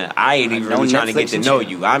 trying to. I ain't even No really trying to get Netflix to and know chill.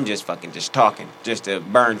 you. I'm just fucking just talking, just to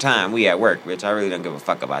burn time. We at work, bitch. I really don't give a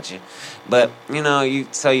fuck about you. But you know, you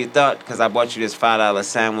thought because I bought you this $5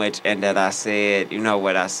 sandwich and that I said, you know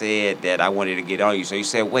what I said, that I wanted to get on you. So you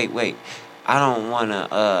said, wait, I don't want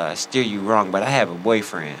to steer you wrong, but I have a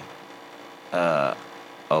boyfriend.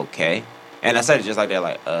 Okay. And I said it just like that,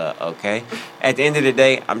 like, okay. At the end of the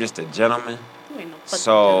day, I'm just a gentleman. You ain't no fucking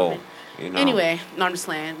So gentleman. You know. Anyway, no, I'm just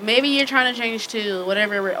playing. Maybe you're trying to change too.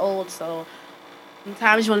 Whatever, we're old, so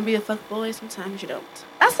sometimes you want to be a fuck boy, sometimes you don't.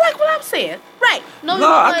 That's like what I'm saying, right? No, you know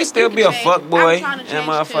I what? can still You be a change. fuck boy I'm trying to and change,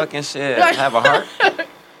 motherfucking too. shit. Have a heart.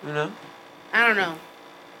 You know. I don't know.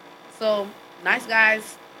 So nice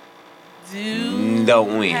guys do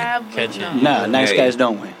Don't win. have Catch it. Nah, nice Yeah. guys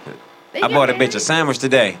don't win. They I get bought a married. bitch a sandwich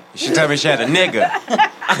today. She told me she had a nigga.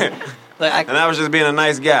 Like, And I was just being a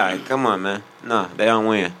nice guy. Come on, man. No, they don't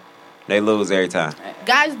win. They lose every time.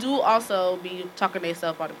 Guys do also be talking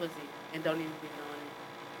themselves out of pussy and don't even be knowing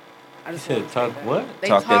it. I You just said wanna say talk that. what? They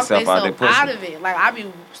Talk talk themselves out themselves their pussy. out of it. Like I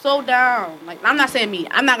be so down. Like I'm not saying me.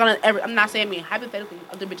 I'm not saying me. Hypothetically,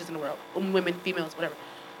 other bitches in the world, women, females, whatever,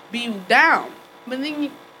 be down. But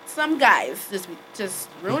then some guys just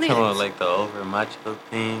You ruining talking about it. like the over macho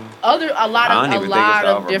thing? A lot I of don't even think it's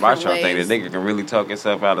of over different macho thing. ways. The nigga can really talk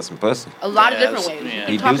himself out of some pussy. A lot of Yes, different ways. yeah. You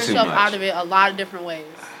He can talk do too yourself much. out of it a lot of different ways.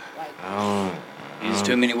 Like I use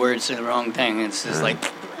too many words to the wrong thing. It's just like,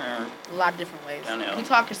 a lot of different ways. I know. You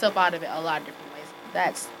talk yourself out of it a lot of different ways.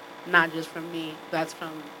 That's not just from me. That's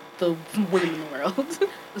from the women in the world.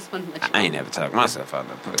 Just want to let you know. I ain't never talked myself out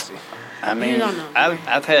of pussy. I mean, You don't know.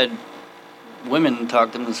 I've had women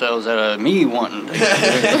talk themselves out of me wanting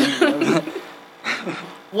to.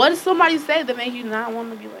 What does somebody say that make you not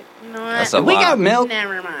want to be like, you know what? That's a We lot. got milk.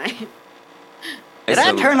 Never mind. Did It's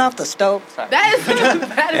I a- turn off the stove? Sorry. That is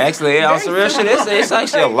Actually, very on some real shit, simple. it's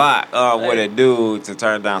actually a lot what it do to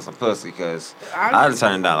turn down some pussy. Because I've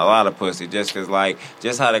turned down a lot of pussy just because, like,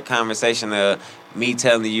 just how the conversation of me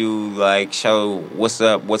telling you, like, show what's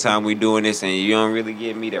up, what time we doing this, and you don't really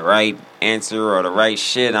give me the right answer or the right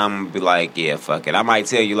shit, I'm going to be like, yeah, fuck it. I might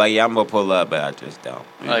tell you, like, yeah, I'm going to pull up, but I just don't.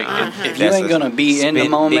 Like, Uh-huh. if you That's ain't a gonna be in the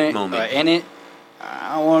spit moment, dick moment. or in it,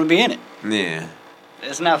 I don't want to be in it. Yeah.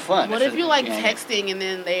 It's not fun. What It's if you like yeah. texting and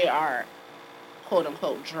then they are quote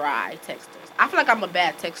unquote dry texters? I feel like I'm a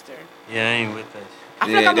bad texter. Yeah, I ain't with that shit. I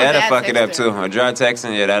feel like Yeah, I'm a that'll bad fuck it up texter. too. A dry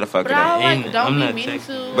texting, yeah, that'll fuck But it up. I like Ain't- don't I'm be not meaning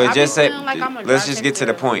texting. to. But I just be say, feeling like I'm a let's dry just get to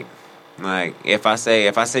the texter. point. Like, if I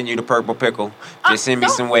send you the purple pickle, just send me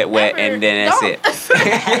Don't some wet, ever- and then that's don't.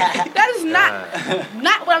 it. That is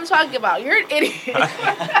not what I'm talking about. You're an idiot.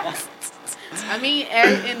 I mean,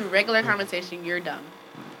 as in regular conversation, you're dumb.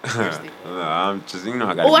 Seriously. No, I'm just, you know,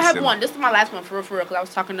 I got. Oh, I have one. This is my last one for real, because I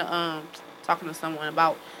was talking to someone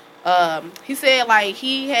about. He said like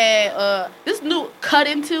he had this new cut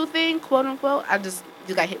into thing, quote unquote. I just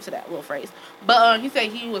got hip to that little phrase. But he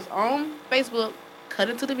said he was on Facebook, cut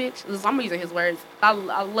into the bitch. I'm using his words. I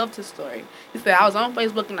loved his story. He said I was on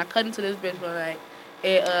Facebook and I cut into this bitch, but like,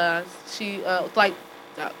 she was like,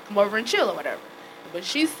 come over and chill or whatever. But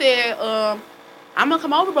she said, I'm gonna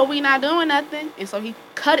come over, but we not doing nothing. And so he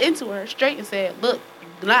cut into her straight and said, look,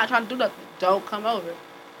 you're not trying to do nothing. Don't come over.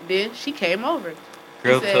 And then she came over.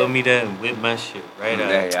 Girl He said- told me that and whipped my shit right out.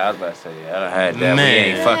 Yeah, I was about to say, yeah, I done had that. We Man.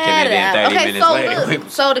 ain't fucking, and then 30 minutes later. Look,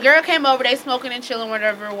 so the girl came over, they smoking and chilling,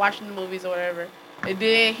 whatever, watching the movies or whatever. And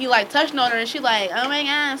then he like touched on her, and she like, oh my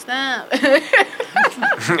god, stop!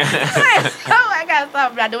 Oh my god,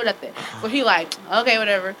 stop! I'm not doing nothing. So he like, okay,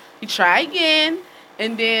 whatever. He tried again,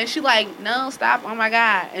 and then she like, no, stop! Oh my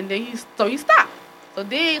god! And then he stopped.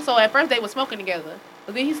 So at first they were smoking together.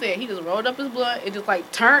 But then he said he just rolled up his blunt and just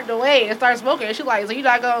like turned away and started smoking. And she like, so you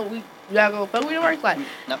not gonna fuck with your He's like,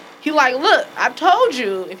 Nope. he like, look, I told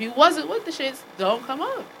you if you wasn't with the shits, don't come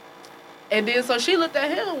over. And then so she looked at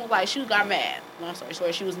him and was like, she got mad. Long story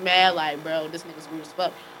short, she was mad like, bro, this nigga's rude as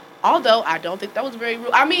fuck. Although I don't think that was very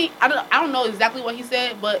rude. I mean, I don't know exactly what he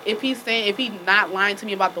said, but if he not lying to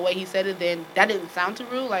me about the way he said it, then that didn't sound too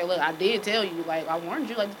rude. Like, look, I did tell you, like I warned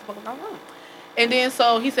you, like this fuck was not wrong. And then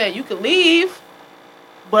so he said you could leave.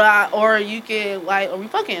 But or you could or we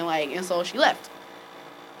fucking and so she left.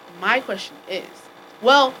 My question is,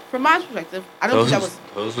 well, from my perspective, I don't think that was.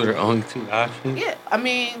 Those were the only two options. Yeah, I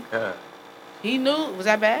mean, Yeah. he knew. Was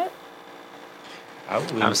that bad? I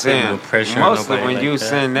wouldn't I'm put saying, no pressure on mostly nobody when like you that.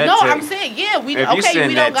 send that No, text, I'm saying we. if Okay, you send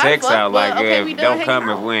we that don't got text fuck, out but like, okay, if we don't hang come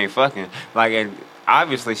out. if we ain't fucking, like, and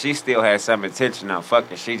obviously she still had some intention on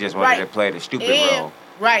fucking. She just wanted Right. to play the stupid Yeah, role.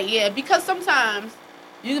 right, yeah. Because sometimes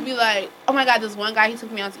you could be like, oh my god, this one guy, he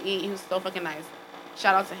took me out to eat. He was so fucking nice.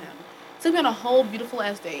 Shout out to him. Took me on a whole beautiful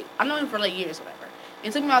ass date. I know him for like years, whatever.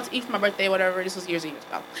 And took me out to eat for my birthday, whatever. This was years and years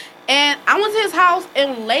ago. And I went to his house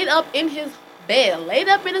and laid up in his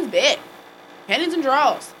bed. Panties and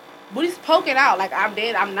drawers. Booty's poking out like I'm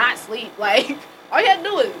dead. I'm not asleep. Like all you had to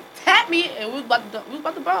do is tap me and we was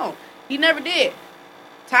about to bone. He never did.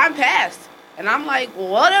 Time passed. And I'm like,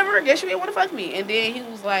 whatever, guess you didn't want to fuck me. And then he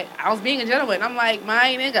was like, I was being a gentleman. I'm like,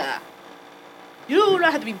 my nigga, You don't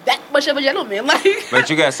have to be that much of a gentleman. Like, But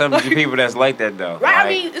you got some people that's like that though. right? I Like,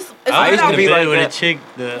 mean, it's I used used to to be be like with that. a chick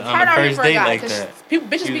on hard the already first for a date guy, like 'cause that.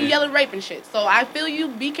 bitches be Yeah. yelling rape and shit. So I feel you.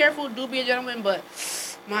 Be careful. Do be a gentleman, but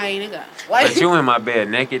my nigga, like, but you in my bed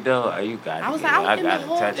naked though. You got. I was like, I was in the gotta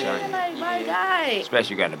whole touch thing, on you. like, my guy.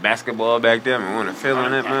 Especially you got the basketball back there and want to feel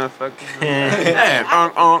on that motherfucker. Yeah,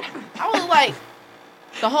 I was like,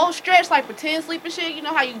 the whole stretch, like pretend sleep and shit. You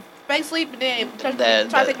know how you fake sleep and then try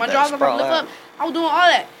to take my drawers off and lift up. I was doing all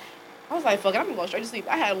that. I was like, fuck it, I'm gonna go straight to sleep.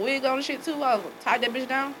 I had a wig on and shit too. I was tied that bitch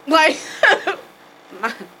down. Like,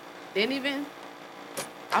 didn't even.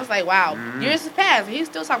 I was like, wow, years have passed, and he's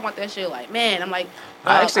still talking about that shit. Like, man, I'm like,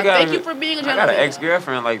 I actually got thank you for being a I gentleman. got an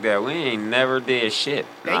ex-girlfriend like that. We ain't never did shit.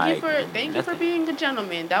 Thank you for being a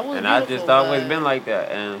gentleman. That was And beautiful. I just always been like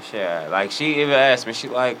that. And shit, like she even asked me, she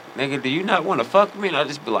like, nigga, do you not want to fuck me? And I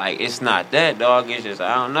just be like, it's not that, dog. It's just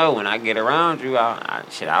I don't know. When I get around you, I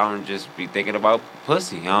don't just be thinking about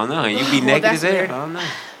pussy. I don't know. And you be Well, naked that's as hell. weird. I don't know.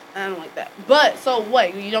 I don't like that. But so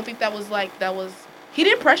what? You don't think that was? He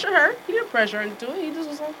didn't pressure her. He didn't pressure her into it. He just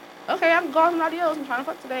was like, okay, I'm going somebody else. I'm trying to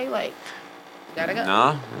fuck today. Like, gotta go.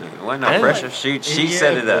 No, it wasn't no That's pressure. like- She yeah,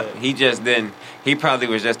 set it up. but- He just didn't. He probably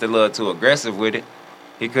was just a little too aggressive with it.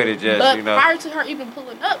 He could have just, But you know. prior to her even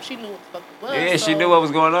pulling up, she knew what the fuck it was. Yeah, she so- knew what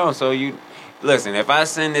was going on. So you, listen, if I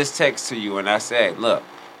send this text to you and I say, look,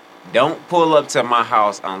 don't pull up to my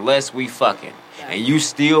house unless we fucking, and you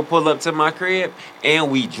still pull up to my crib and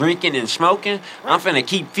we drinking and smoking, I'm finna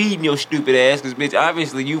keep feeding your stupid ass because, bitch,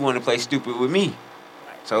 obviously you want to play stupid with me.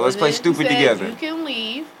 So let's play And then stupid he said, together. You can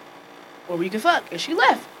leave, or we can fuck. And she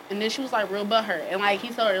left. And then she was like real butthurt. And like he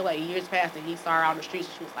told her like years passed, and he saw her out on the streets.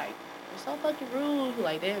 And she was like, "You're so fucking rude." He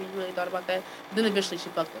like, "Damn, you really thought about that?" But then eventually she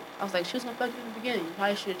fucked him. I was like, she was gonna fuck you in the beginning. You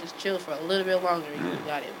probably should have just chilled for a little bit longer. And you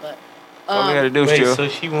got it. But All we gotta do is Wait, chill. so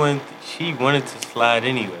she wanted to slide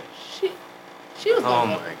anyway. she was Oh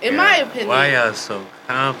gonna my go. god. In my opinion. Why y'all so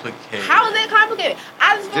complicated? How is that complicated?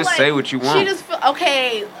 I just feel Just like say what you want. She just feel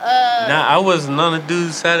okay. Nah, I wasn't on the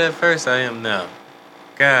dude's side at first. I am now.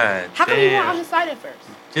 God How come you weren't on damn. his side at first?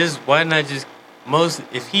 Just why not just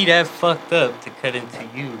if he that fucked up to cut into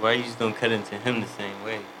you, why you just don't cut into him the same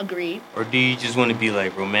way? Agreed. Or do you just want to be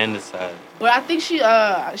like romanticized? But I think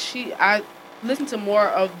I listened to more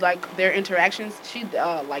of like their interactions. She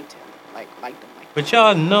liked him, liked him. But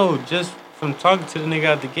y'all know just from talking to the nigga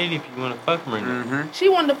out the gate if you want to fuck him or not. Mm-hmm. She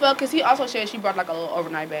wanted to fuck because he also said she brought like a little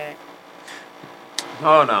overnight bag.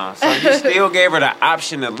 Hold on. So you still gave her the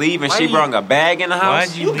option to leave and Why she you- brought a bag in the house?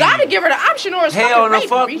 Why'd You leave? gotta give her the option or it's Hell fucking no, rape,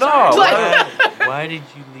 fuck retard. no. Like, Why did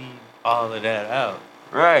you leave all of that out?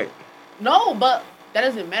 Right. no, but that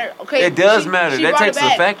doesn't matter. Okay, It does she- matter. she That brought takes it the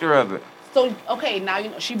back. factor of it. So okay, now you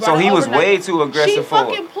know she brought. So it he was overnight. way too aggressive She for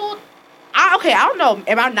fucking it. pulled. I don't know.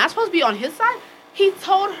 Am I not supposed to be on his side? He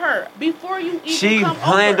told her before you even She come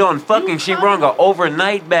planned over, on fucking. you She come brought an over.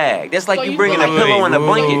 overnight bag. That's like So you you bringing feel a like- pillow and a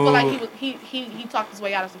Wait, You blanket. feel like he talked his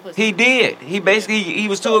way out of some pussy. He did. He basically he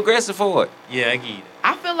was too aggressive for it. Yeah, I get it.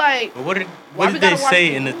 I feel like But what Why we did they gotta watch say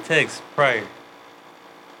the in the movie? text prior?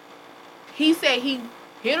 he said he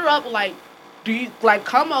hit her up like, do you like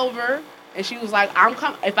come over? And she was like,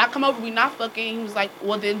 if I come over, we not fucking. He was like,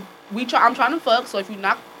 well then I'm trying to fuck. So if you're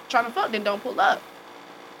not trying to fuck, then don't pull up.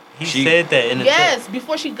 He She- said that in the Yes, text.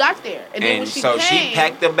 before she got there, and then when And she so came, she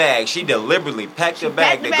packed the bag. She deliberately packed she the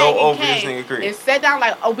bag packed to the go and over this came nigga crib. and sat down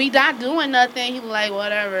like, oh, we not doing nothing. He was like,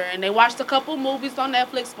 whatever. And they watched a couple movies on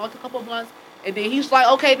Netflix, smoked a couple blunts, and then he's like,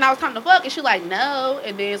 okay, now it's time to fuck. And she like, no.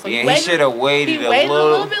 And then so Yeah, he he should have waited He a waited little.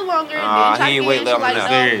 a little bit longer, and Nah, then he ain't checked wait in. She long like, enough.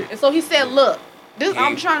 no. And so he said, look,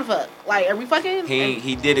 I'm He- trying to fuck. Like, are we fucking?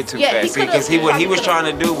 He did it too Yeah, he fast. See, could've- because what he was he trying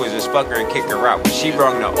to do was just fuck her and kick her out. But she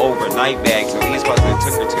brought the overnight bag, so he's supposed to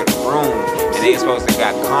took her to the room, and they supposed to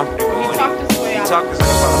got comfortable. He and talked his way out. talked his way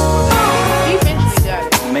out. He eventually got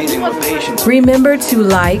it. Amazing He what wasn't patience. Remember to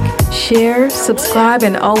like, share, subscribe,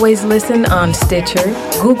 and always listen on Stitcher,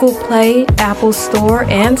 Google Play, Apple Store,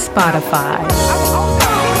 and Spotify.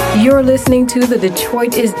 You're listening to the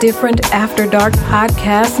Detroit is Different After Dark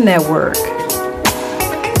Podcast Network.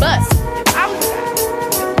 But if I was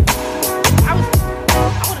I would've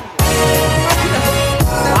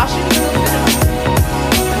wash it and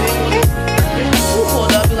then when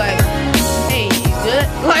pulled up, be like, hey, you good?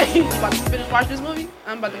 Like, you about to finish watching this movie?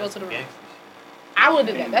 I'm about to go to the room. I would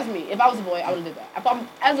have did that. That's me. If I was a boy, I would have did that. If I'm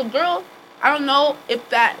as a girl, I don't know if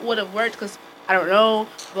that would have worked because I don't know.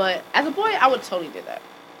 But as a boy, I would totally did that.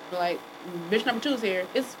 Like, bitch number 2's here.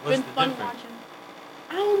 It's What's been the fun difference? watching.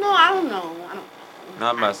 I don't know. No,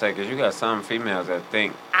 I'm about to say, because you got some females that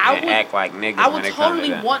think I and would- act like niggas I when would it comes totally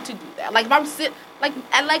to that. want to do that. Like if I'm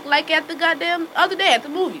like at the goddamn other day at the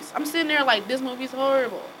movies, I'm sitting there like this movie's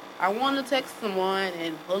horrible. I want to text someone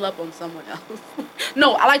and pull up on someone else.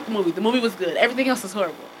 No, I like the movie. The movie was good. Everything else is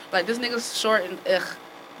horrible. Like, this nigga's short and ugh.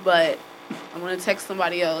 But I want to text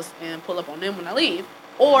somebody else and pull up on them when I leave.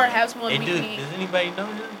 Or have someone Hey, meet dude, me. does anybody know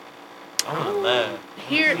him? I want to laugh.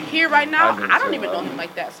 Here right now, I do I don't too. even know him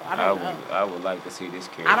like that, so I don't know. I would like to see this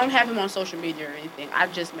character. I don't have him on social media or anything. I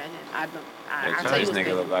just met him. I tell you This what's nigga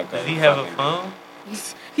name. look like Does a he have a fucking- phone?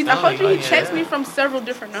 He Oh, unfortunately he yeah. texts me from several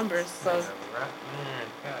different numbers, so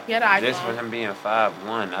he had an iPhone. Just for him being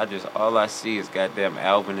 5'1", all I see is goddamn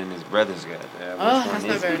Alvin and his brothers. Goddamn. Oh, that's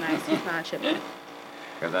not very nice. He's not a chipmunk.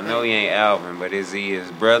 Because I know he ain't Alvin, but is he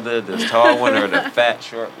his brother, the tall one, or the fat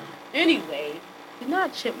short one? Anyway, he's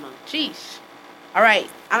not a chipmunk. Jeez. All right,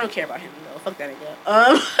 I don't care about him though. Fuck that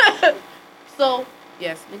nigga. So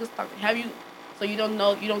yes, niggas talking. Have you? So you don't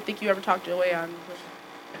know? You don't think you ever talked your way on?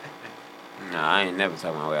 Nah, I ain't never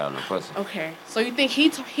talking my way out on no pussy. Okay, so you think he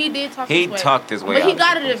did talk? He his way, talked his way but out he of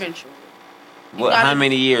got some it pussy. eventually. What? got How it.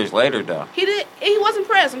 many years later, though? He did. He wasn't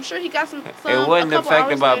pressed. I'm sure he got some. It wasn't the a couple fact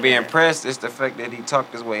hours about later. being pressed. It's the fact that he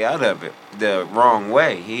talked his way out of it the wrong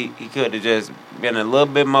way. He could have just been a little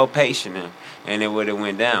bit more patient and it would have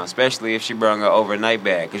went down. Especially if she brought her overnight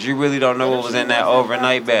bag, because you really don't know What what if was she in that wasn't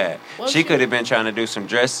overnight bag. What if She she- could have been trying to do some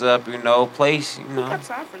dress up, place, I got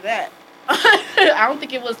time for that. I don't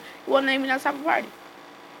think it wasn't naming that type of party.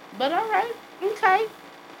 But all right, okay,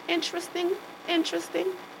 interesting.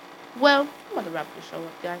 Well, I'm about to wrap the show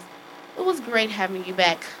up, guys. It was great having you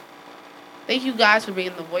back. Thank you guys for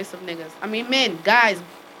being the voice of niggas. I mean, men, guys,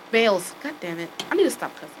 males. God damn it, I need to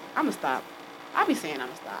stop cussing. I'm gonna stop. I'll be saying I'm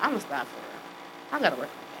gonna stop. I'm gonna stop for real. I gotta work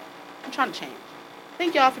on that. I'm trying to change.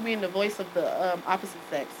 Thank y'all for being the voice of the opposite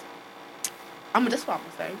sex. That's what I'm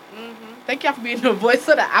gonna say. Thank y'all for being the voice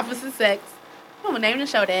of the opposite sex. I'm gonna name the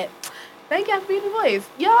show that. Thank y'all for being the voice.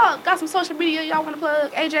 Y'all got some social media y'all wanna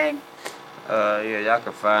plug? AJ? Yeah, y'all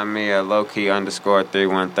can find me at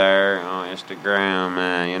lowkey_313 on Instagram,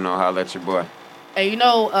 man. Holla at your boy. And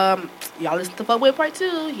y'all listen to Fuckboy Part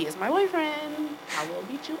 2. He is my boyfriend. I will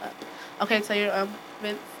beat you up. Okay, tell your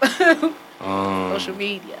Vince. Social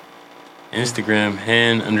media. Instagram,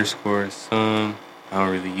 hen_son. I don't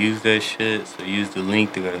really use that shit, so use the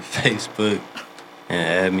link to go to Facebook and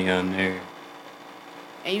add me on there.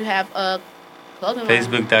 And you have clothing line.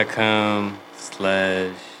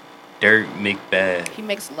 Facebook.com/DirtMcBad. He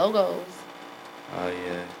makes logos. Oh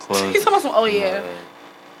yeah, clothes. He's talking about some, oh yeah.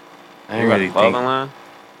 I ain't really clothing think. line?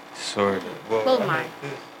 Sort of. Clothing line.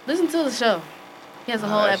 Listen to the show. He has a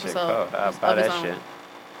whole That shit episode cold. I'll of buy his that own. shit.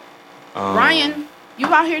 Ryan, you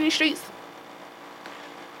out here in these streets?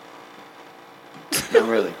 Not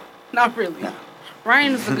really. Not really. No.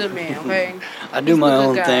 Ryan's a good man, okay? I do He's a my good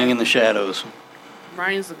own guy. thing in the shadows.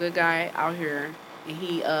 Ryan's a good guy out here, and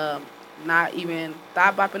he not even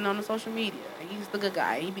thought bopping on the social media. He's the good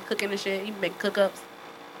guy. He be cooking and shit. He make cook-ups.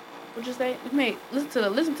 What'd you say?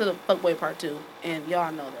 Listen to the Fuckboy Part 2, and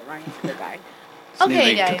y'all know that Ryan's a good guy.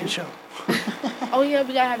 Okay, Cooking guys. show. Oh yeah,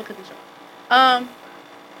 we gotta have a cooking show.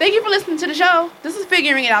 Thank you for listening to the show. This is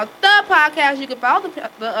Figuring It Out, the podcast. You can follow the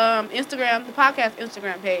podcast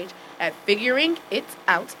Instagram page at Figuring It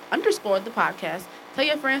Out _the podcast. Tell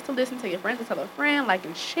your friends to listen. Tell your friends to tell a friend. Like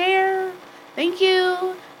and share. Thank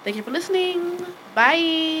you. Thank you for listening.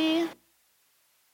 Bye.